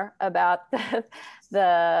more about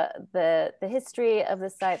the history of the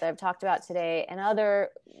site that I've talked about today and other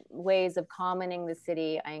ways of commenting the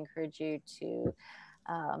city, I encourage you to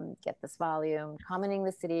get this volume, Commenting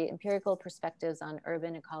the City, Empirical Perspectives on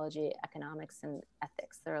Urban Ecology, Economics, and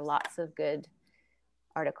Ethics. There are lots of good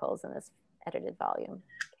articles in this edited volume.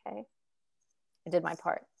 Okay, I did my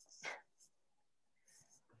part.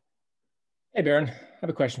 Hey, Berin, I have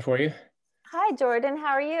a question for you. Hi, Jordan. How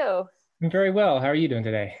are you? I'm very well. How are you doing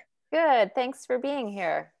today? Good. Thanks for being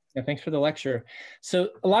here. Yeah, thanks for the lecture. So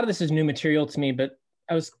a lot of this is new material to me, but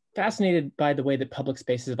I was fascinated by the way that public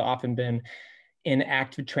spaces have often been in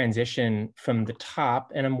active transition from the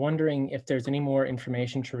top. And I'm wondering if there's any more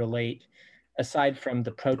information to relate, aside from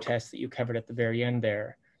the protests that you covered at the very end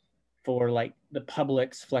there, for like the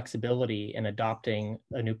public's flexibility in adopting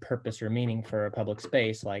a new purpose or meaning for a public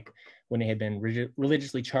space, like when it had been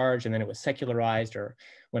religiously charged and then it was secularized, or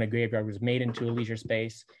when a graveyard was made into a leisure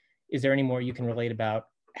space. Is there any more you can relate about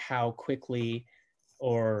how quickly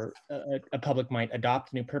or a public might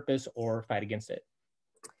adopt a new purpose or fight against it?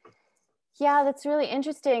 Yeah, that's really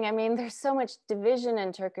interesting. I mean, there's so much division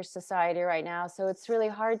in Turkish society right now, so it's really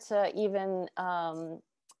hard to even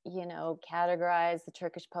categorize the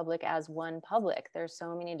Turkish public as one public. There's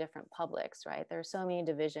so many different publics, right? There are so many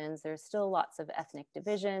divisions. There's still lots of ethnic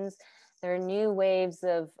divisions. There are new waves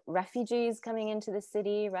of refugees coming into the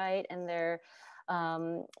city, right? And they're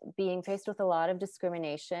being faced with a lot of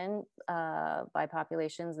discrimination by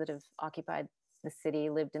populations that have occupied the city,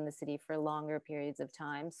 lived in the city for longer periods of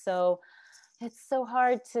time. So it's so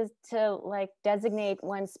hard to like designate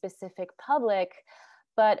one specific public.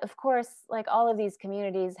 But of course, like all of these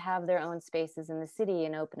communities have their own spaces in the city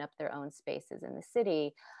and open up their own spaces in the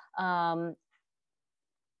city. I'm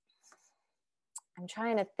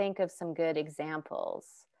trying to think of some good examples.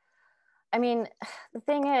 I mean, the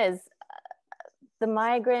thing is, the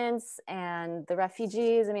migrants and the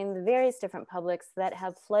refugees, I mean, the various different publics that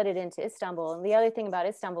have flooded into Istanbul. And the other thing about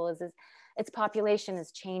Istanbul is its population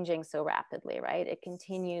is changing so rapidly, right? It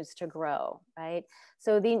continues to grow, right?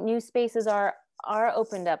 So the new spaces are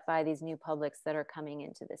opened up by these new publics that are coming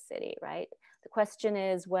into the city, right? The question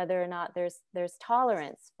is whether or not there's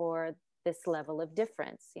tolerance for this level of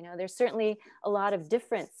difference. There's certainly a lot of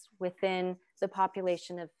difference within the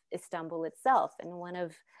population of Istanbul itself. And one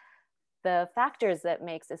of the factors that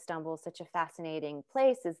makes Istanbul such a fascinating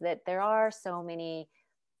place is that there are so many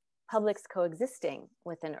publics coexisting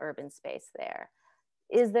within urban space there.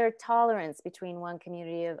 Is there tolerance between one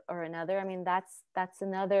community or another? I mean, that's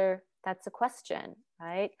a question,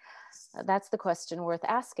 right? That's the question worth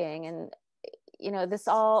asking. And, this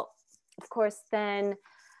all, of course, then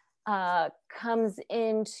comes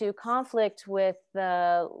into conflict with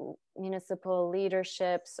the municipal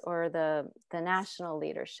leaderships or the national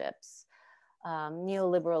leaderships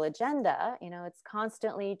neoliberal agenda. It's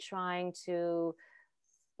constantly trying to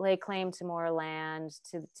lay claim to more land,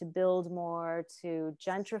 to build more, to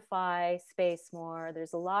gentrify space more.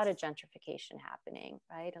 There's a lot of gentrification happening,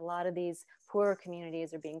 right? A lot of these poorer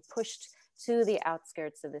communities are being pushed to the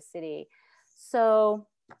outskirts of the city. So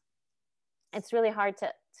it's really hard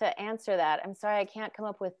to answer that. I'm sorry, I can't come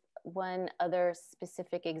up with one other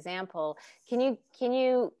specific example. Can you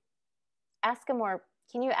ask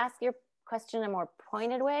your question in a more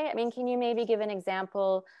pointed way? I mean, can you maybe give an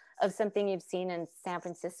example of something you've seen in San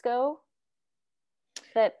Francisco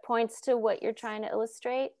that points to what you're trying to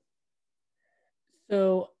illustrate?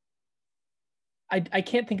 So I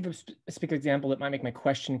can't think of a specific example that might make my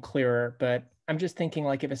question clearer, but I'm just thinking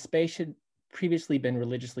like if a space had previously been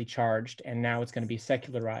religiously charged and now it's going to be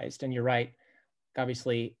secularized, and you're right,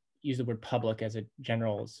 obviously use the word public as a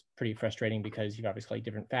general is pretty frustrating because you've obviously like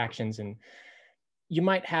different factions, and you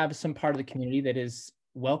might have some part of the community that is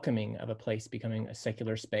welcoming of a place becoming a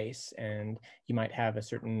secular space, and you might have a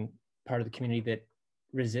certain part of the community that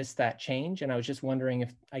resists that change. And I was just wondering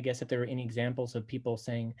if there were any examples of people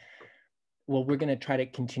saying, well, we're going to try to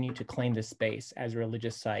continue to claim this space as a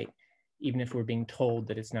religious site, even if we're being told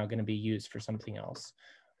that it's now going to be used for something else.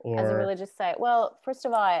 Or as a religious site. Well, first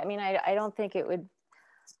of all, I mean, I don't think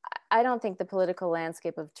the political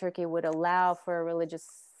landscape of Turkey would allow for a religious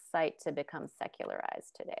site to become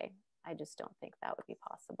secularized today. I just don't think that would be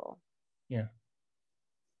possible. Yeah.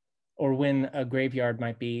 Or when a graveyard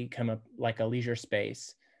might become like a leisure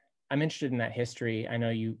space. I'm interested in that history. I know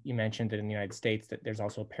you mentioned that in the United States that there's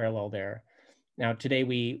also a parallel there. Now, today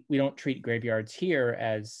we don't treat graveyards here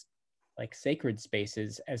as like sacred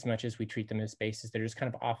spaces as much as we treat them as spaces that are just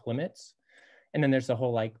kind of off limits. And then there's the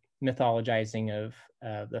whole like mythologizing of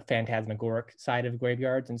the phantasmagoric side of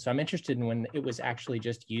graveyards. And so I'm interested in when it was actually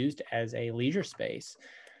just used as a leisure space.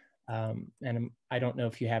 And I don't know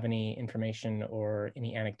if you have any information or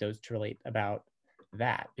any anecdotes to relate about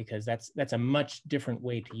that, because that's a much different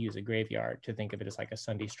way to use a graveyard, to think of it as like a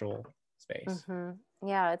Sunday stroll space. Mm-hmm.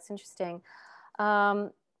 Yeah, it's interesting.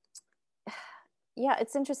 Yeah,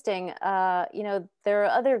 it's interesting. You know, there are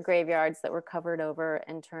other graveyards that were covered over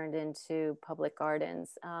and turned into public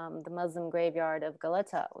gardens. The Muslim graveyard of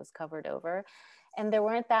Galata was covered over, and there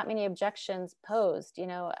weren't that many objections posed. You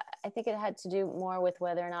know, I think it had to do more with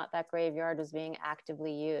whether or not that graveyard was being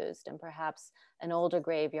actively used, and perhaps an older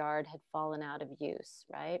graveyard had fallen out of use,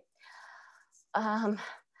 right?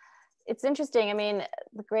 It's interesting. I mean,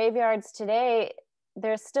 the graveyards today,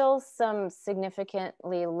 there's still some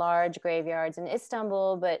significantly large graveyards in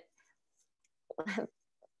Istanbul, but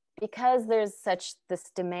because there's such this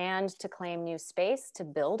demand to claim new space to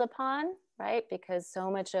build upon, right? Because so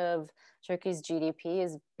much of Turkey's GDP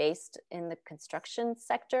is based in the construction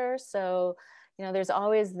sector. So, you know, there's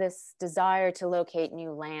always this desire to locate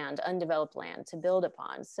new land, undeveloped land to build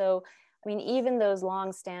upon. So, I mean, even those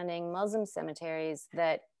long-standing Muslim cemeteries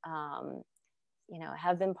that you know,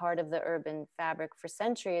 have been part of the urban fabric for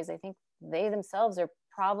centuries, I think they themselves are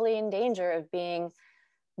probably in danger of being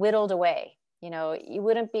whittled away. You know, you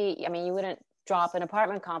wouldn't drop an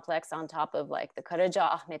apartment complex on top of like the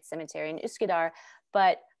Karaca Ahmet Cemetery in Üsküdar,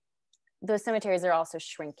 but those cemeteries are also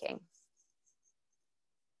shrinking.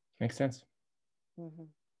 Makes sense. Mm-hmm.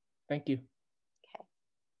 Thank you. Okay.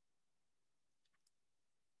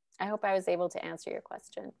 I hope I was able to answer your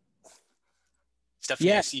question.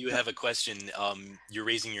 Stephanie, I see you have a question. You're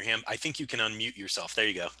raising your hand. I think you can unmute yourself. There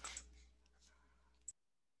you go.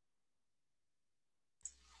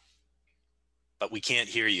 But we can't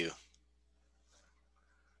hear you.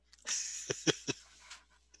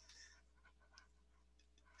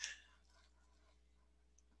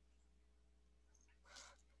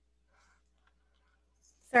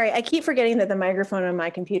 Sorry, I keep forgetting that the microphone on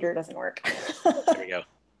my computer doesn't work. There we go.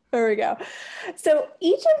 There we go. So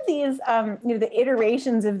each of these, you know, the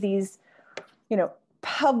iterations of these, you know,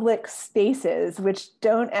 public spaces, which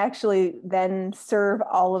don't actually then serve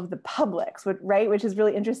all of the publics, right? Which is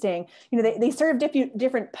really interesting. You know, they serve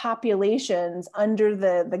different populations under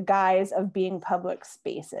the guise of being public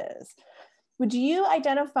spaces. Would you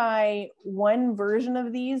identify one version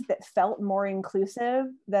of these that felt more inclusive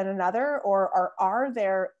than another, or are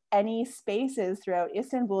there any spaces throughout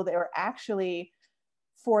Istanbul that are actually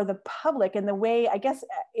for the public? And the way, I guess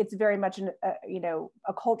it's very much you know,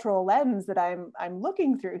 a cultural lens that I'm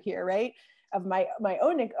looking through here, right? Of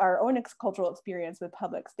our own cultural experience with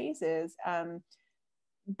public spaces.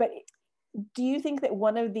 But do you think that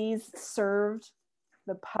one of these served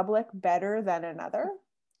the public better than another?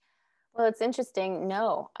 Well, it's interesting.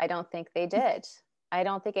 No, I don't think they did. I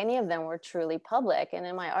don't think any of them were truly public. And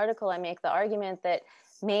in my article, I make the argument that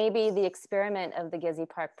maybe the experiment of the Gezi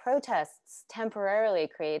Park protests temporarily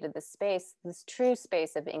created this space, this true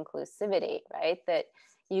space of inclusivity, right? That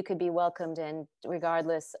you could be welcomed in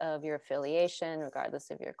regardless of your affiliation,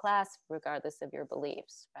 regardless of your class, regardless of your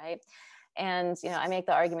beliefs, right? And, you know, I make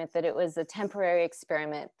the argument that it was a temporary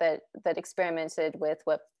experiment that experimented with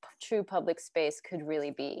what true public space could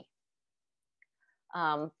really be.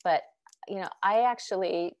 But, you know, I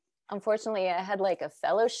actually, unfortunately, I had like a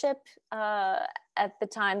fellowship at the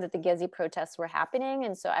time that the Gezi protests were happening.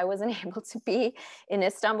 And so I wasn't able to be in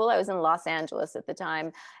Istanbul. I was in Los Angeles at the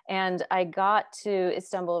time. And I got to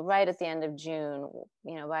Istanbul right at the end of June.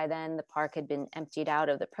 You know, by then the park had been emptied out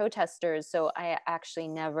of the protesters. So I actually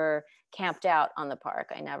never camped out on the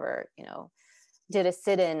park. I never, you know, did a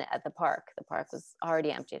sit-in at the park. The park was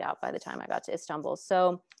already emptied out by the time I got to Istanbul.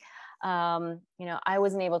 So, you know, I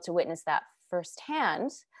wasn't able to witness that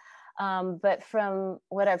firsthand. But from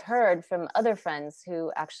what I've heard from other friends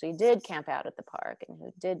who actually did camp out at the park and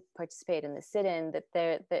who did participate in the sit-in,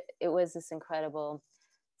 that it was this incredible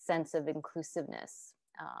sense of inclusiveness.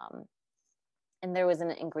 And there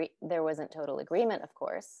wasn't total agreement, of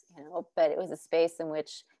course, you know, but it was a space in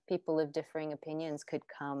which people of differing opinions could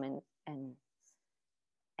come and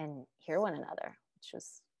hear one another, which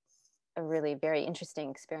was a really very interesting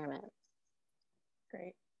experiment.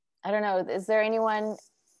 Great. I don't know, is there anyone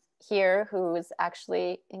here who was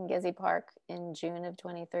actually in Gezi Park in June of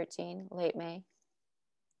 2013, late May?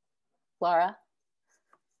 Laura?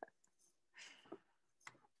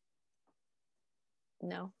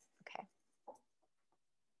 No? Okay.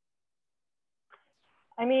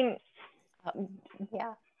 I mean,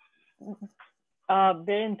 yeah.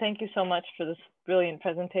 Berin, thank you so much for this brilliant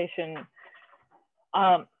presentation.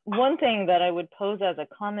 One thing that I would pose as a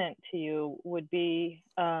comment to you would be,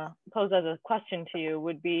 pose as a question to you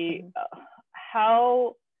would be,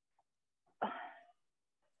 how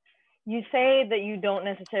you say that you don't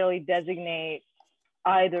necessarily designate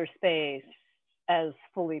either space as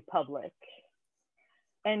fully public.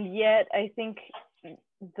 And yet I think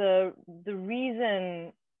the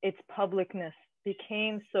reason its publicness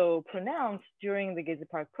became so pronounced during the Gezi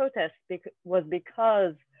Park protests was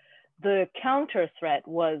because the counter threat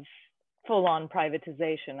was full-on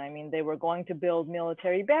privatization. I mean, they were going to build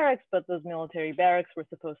military barracks, but those military barracks were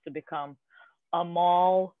supposed to become a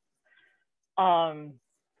mall. And,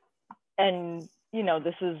 you know,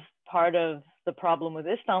 this is part of the problem with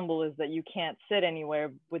Istanbul, is that you can't sit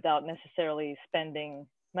anywhere without necessarily spending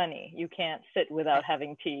money. You can't sit without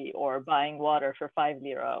having tea or buying water for 5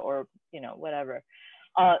 lira or, you know, whatever.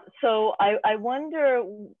 So I wonder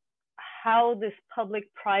how this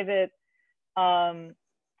public-private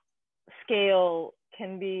scale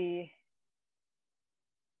can be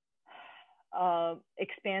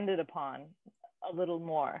expanded upon a little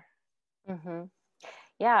more. Mm-hmm.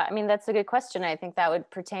 Yeah, I mean, that's a good question. I think that would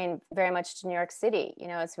pertain very much to New York City. You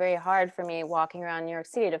know, it's very hard for me walking around New York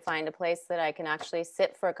City to find a place that I can actually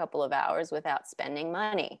sit for a couple of hours without spending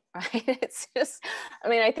money, right? It's just, I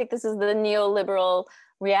mean, I think this is the neoliberal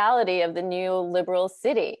reality of the neoliberal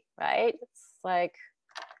city, right? It's like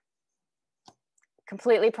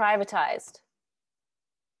completely privatized.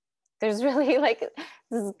 There's really like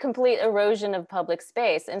this complete erosion of public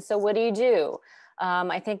space. And so what do?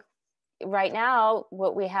 I think right now,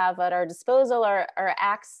 what we have at our disposal are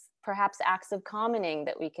perhaps acts of commoning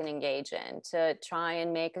that we can engage in to try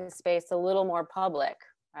and make a space a little more public,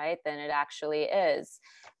 right, than it actually is.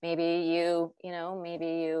 Maybe you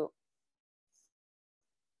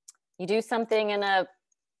do something in a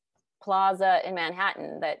plaza in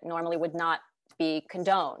Manhattan that normally would not be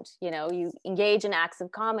condoned. You know, you engage in acts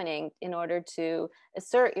of commoning in order to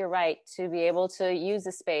assert your right to be able to use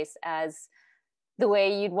a space as the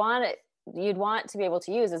way you'd want to be able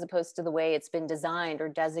to use, as opposed to the way it's been designed or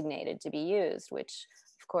designated to be used, which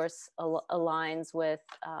of course aligns with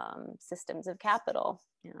systems of capital,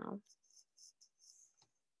 you know.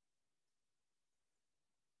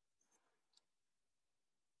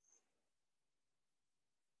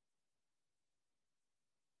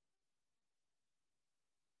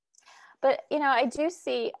 But, you know, I do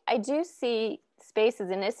see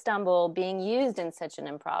spaces in Istanbul being used in such an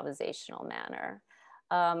improvisational manner.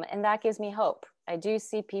 And that gives me hope. I do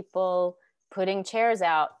see people putting chairs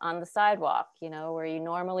out on the sidewalk, you know, where you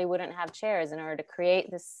normally wouldn't have chairs, in order to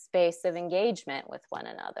create this space of engagement with one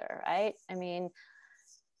another, right? I mean,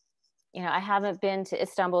 you know, I haven't been to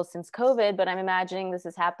Istanbul since COVID, but I'm imagining this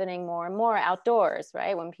is happening more and more outdoors,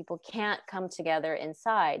 right? When people can't come together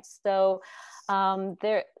inside. So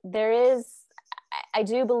there is, I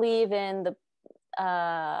do believe in the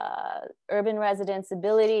urban residents'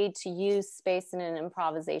 ability to use space in an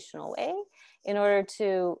improvisational way in order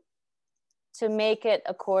to make it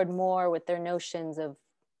accord more with their notions of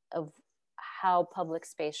how public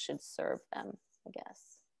space should serve them, I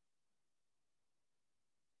guess.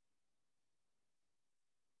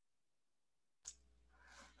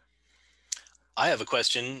 I have a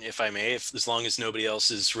question, if I may, as long as nobody else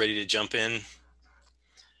is ready to jump in.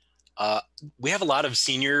 We have a lot of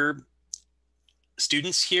senior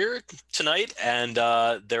students here tonight, and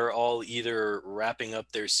they're all either wrapping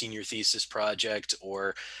up their senior thesis project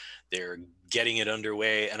or they're getting it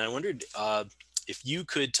underway. And I wondered if you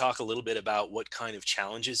could talk a little bit about what kind of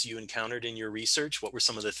challenges you encountered in your research. What were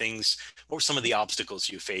some of the obstacles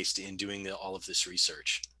you faced in doing all of this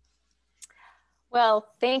research? Well,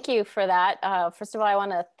 thank you for that. First of all, I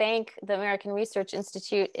want to thank the American Research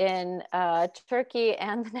Institute in Turkey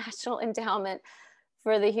and the National Endowment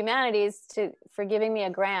for the Humanities for giving me a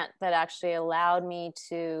grant that actually allowed me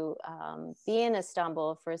to be in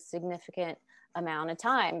Istanbul for a significant amount of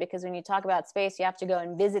time. Because when you talk about space, you have to go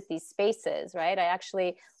and visit these spaces, right? I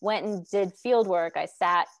actually went and did field work. I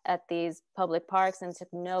sat at these public parks and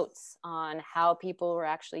took notes on how people were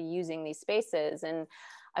actually using these spaces. And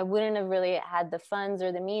I wouldn't have really had the funds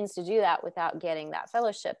or the means to do that without getting that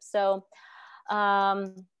fellowship. So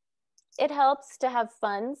it helps to have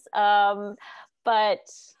funds, but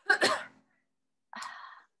it's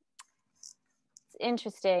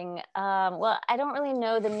interesting. Well, I don't really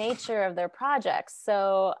know the nature of their projects,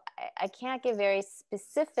 so I can't give very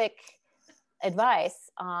specific advice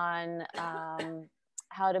on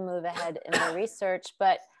how to move ahead in their research,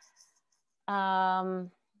 but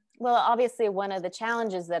well, obviously, one of the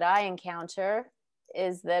challenges that I encounter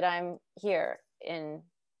is that I'm here in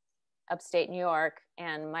upstate New York,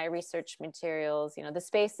 and my research materials, you know, the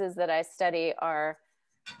spaces that I study are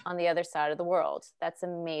on the other side of the world. That's a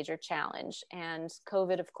major challenge. And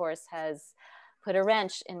COVID, of course, has put a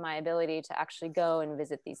wrench in my ability to actually go and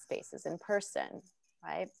visit these spaces in person,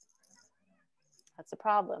 right? That's a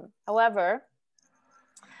problem. However,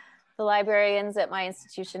 the librarians at my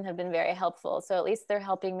institution have been very helpful. So at least they're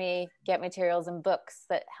helping me get materials and books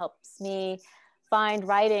that helps me find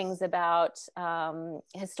writings about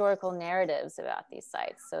historical narratives about these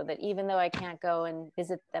sites, so that even though I can't go and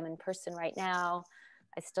visit them in person right now,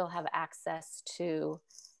 I still have access to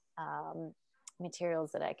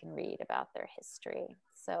materials that I can read about their history.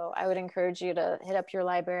 So I would encourage you to hit up your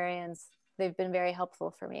librarians. They've been very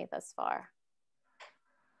helpful for me thus far.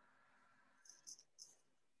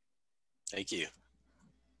 Thank you.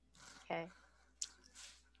 Okay.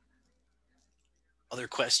 Other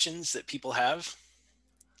questions that people have?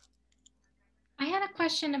 I had a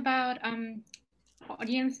question about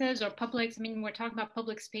audiences or publics. I mean, we're talking about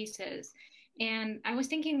public spaces. And I was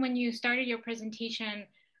thinking when you started your presentation,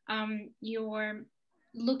 you were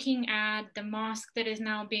looking at the mosque that is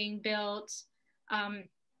now being built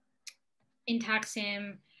in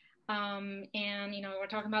Taksim. And, you know, we're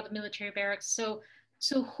talking about the military barracks. So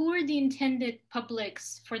who are the intended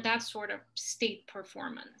publics for that sort of state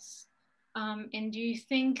performance? And do you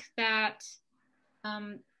think that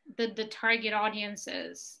the target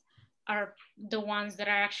audiences are the ones that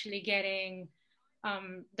are actually getting,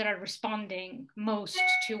 that are responding most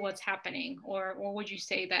to what's happening? Or would you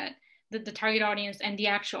say that the target audience and the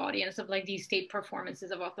actual audience of like these state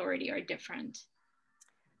performances of authority are different?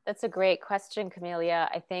 That's a great question, Camelia.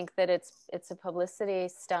 I think that it's a publicity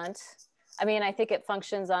stunt. I mean, I think it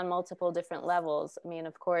functions on multiple different levels. I mean,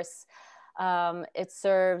 of course, it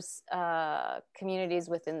serves communities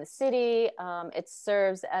within the city. It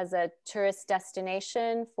serves as a tourist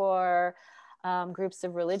destination for groups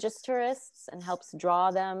of religious tourists and helps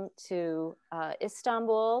draw them to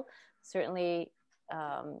Istanbul. Certainly,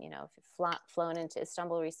 you know, if you've flown into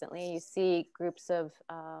Istanbul recently, you see groups of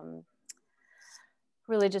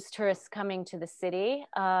religious tourists coming to the city.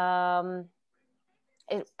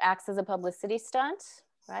 It acts as a publicity stunt,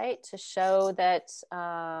 right? To show that,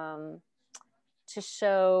 to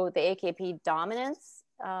show the AKP dominance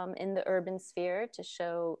in the urban sphere, to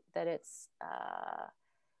show that its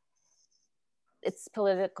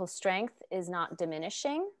political strength is not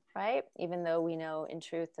diminishing, right? Even though we know in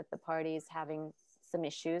truth that the party is having some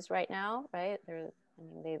issues right now, right?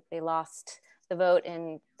 They lost the vote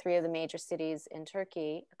in 3 of the major cities in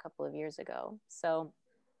Turkey a couple of years ago. So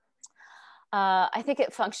I think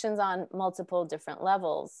it functions on multiple different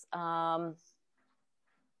levels.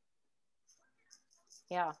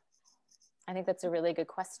 Yeah, I think that's a really good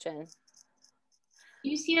question.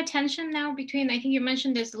 You see a tension now between, I think you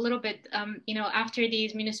mentioned this a little bit, you know, after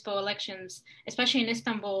these municipal elections, especially in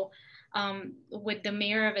Istanbul, with the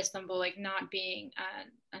mayor of Istanbul like not being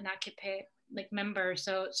an AKP like member.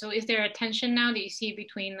 So is there a tension now that you see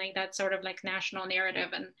between like that sort of like national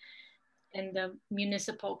narrative and the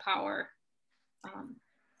municipal power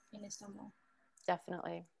in Istanbul?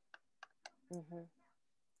 Definitely. Mm-hmm.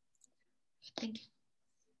 Thank you.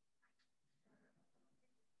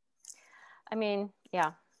 I mean,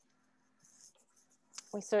 yeah.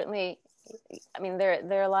 We certainly, I mean, there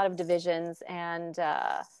are a lot of divisions, and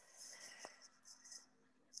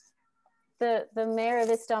the mayor of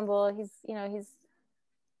Istanbul,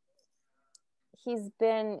 he's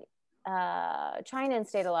been trying to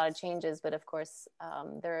instate a lot of changes, but of course,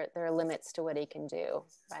 there are limits to what he can do,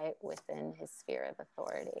 right, within his sphere of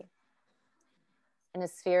authority. And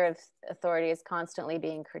his sphere of authority is constantly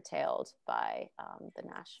being curtailed by the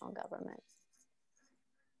national government.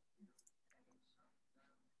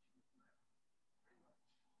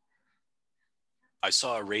 I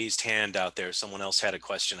saw a raised hand out there. Someone else had a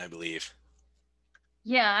question, I believe.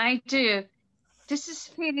 Yeah, I do. This is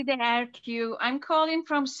Feride RQ. I'm calling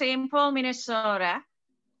from St. Paul, Minnesota.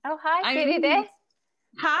 Oh, hi, Feride.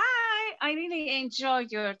 Hi, I really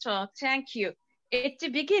enjoyed your talk. Thank you. At the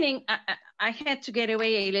beginning, I had to get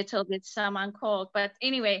away a little bit, someone called. But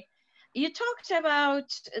anyway, you talked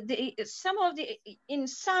about in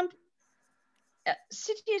some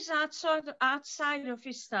cities outside of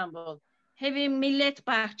Istanbul, having millet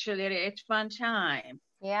bahçeleri at one time.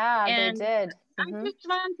 Yeah, and they did. I just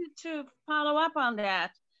wanted to follow up on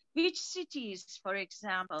that. Which cities, for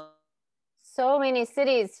example? So many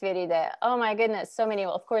cities, Feride. Oh my goodness, so many.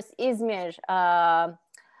 Well, of course, Izmir,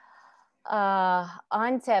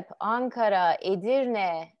 Antep, Ankara,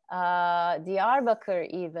 Edirne, Diyarbakır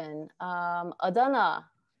even, Adana,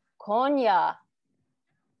 Konya,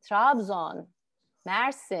 Trabzon,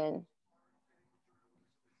 Mersin.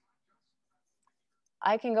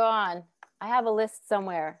 I can go on. I have a list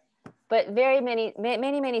somewhere. but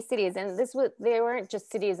many cities, and they weren't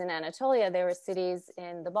just cities in Anatolia, there were cities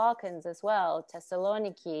in the Balkans as well,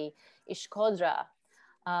 Thessaloniki, Ishkodra,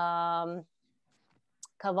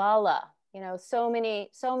 Kavala, you know, so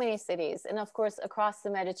many cities. And of course, across the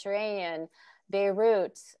Mediterranean,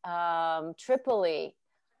 Beirut, Tripoli,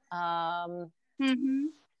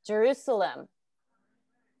 Jerusalem.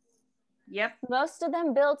 Yep. Most of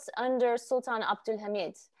them built under Sultan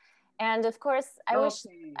Abdulhamid. And of course, I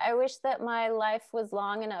wish that my life was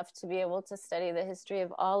long enough to be able to study the history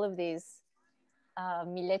of all of these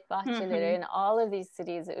millet bahçeleri in all of these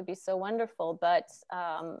cities. It would be so wonderful, but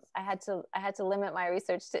I had to limit my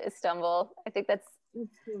research to Istanbul. I think that's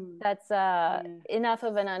enough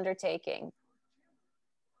of an undertaking.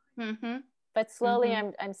 But slowly,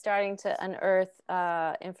 I'm starting to unearth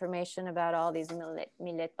information about all these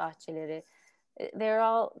millet bahçeleri.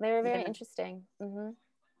 They're very interesting.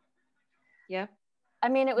 Yeah. I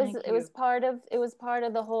mean, it was part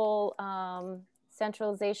of the whole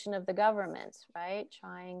centralization of the government, right?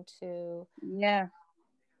 Trying to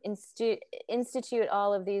institute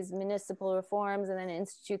all of these municipal reforms and then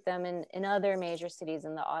institute them in other major cities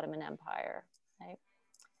in the Ottoman Empire, right?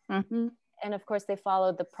 And of course, they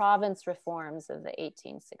followed the province reforms of the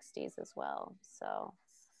 1860s as well. So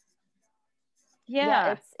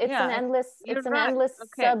it's an endless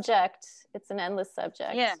subject. It's an endless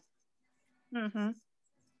subject. Yeah.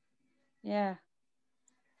 Yeah.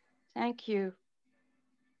 Thank you.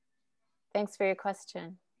 Thanks for your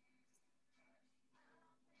question.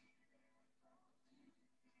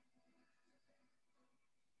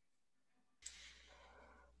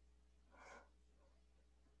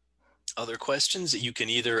 Other questions? You can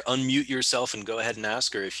either unmute yourself and go ahead and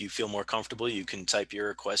ask, or if you feel more comfortable, you can type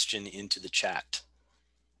your question into the chat.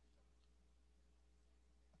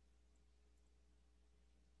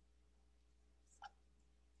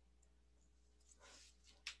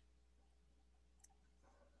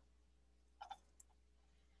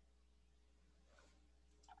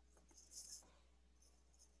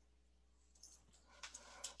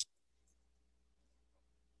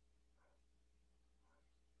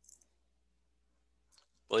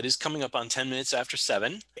 Well, it is coming up on 10 minutes after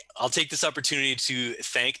 7. I'll take this opportunity to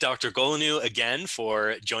thank Dr. Golonu again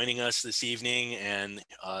for joining us this evening and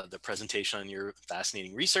the presentation on your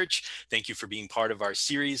fascinating research. Thank you for being part of our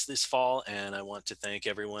series this fall, and I want to thank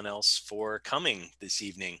everyone else for coming this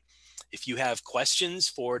evening. If you have questions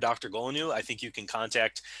for Dr. Golonu, I think you can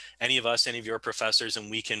contact any of us, any of your professors, and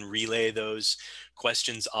we can relay those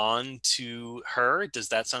questions on to her. Does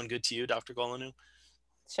that sound good to you, Dr. Golonu?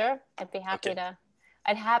 Sure, I'd be happy to.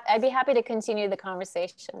 I'd be happy to continue the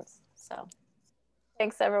conversations. So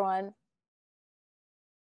thanks, everyone.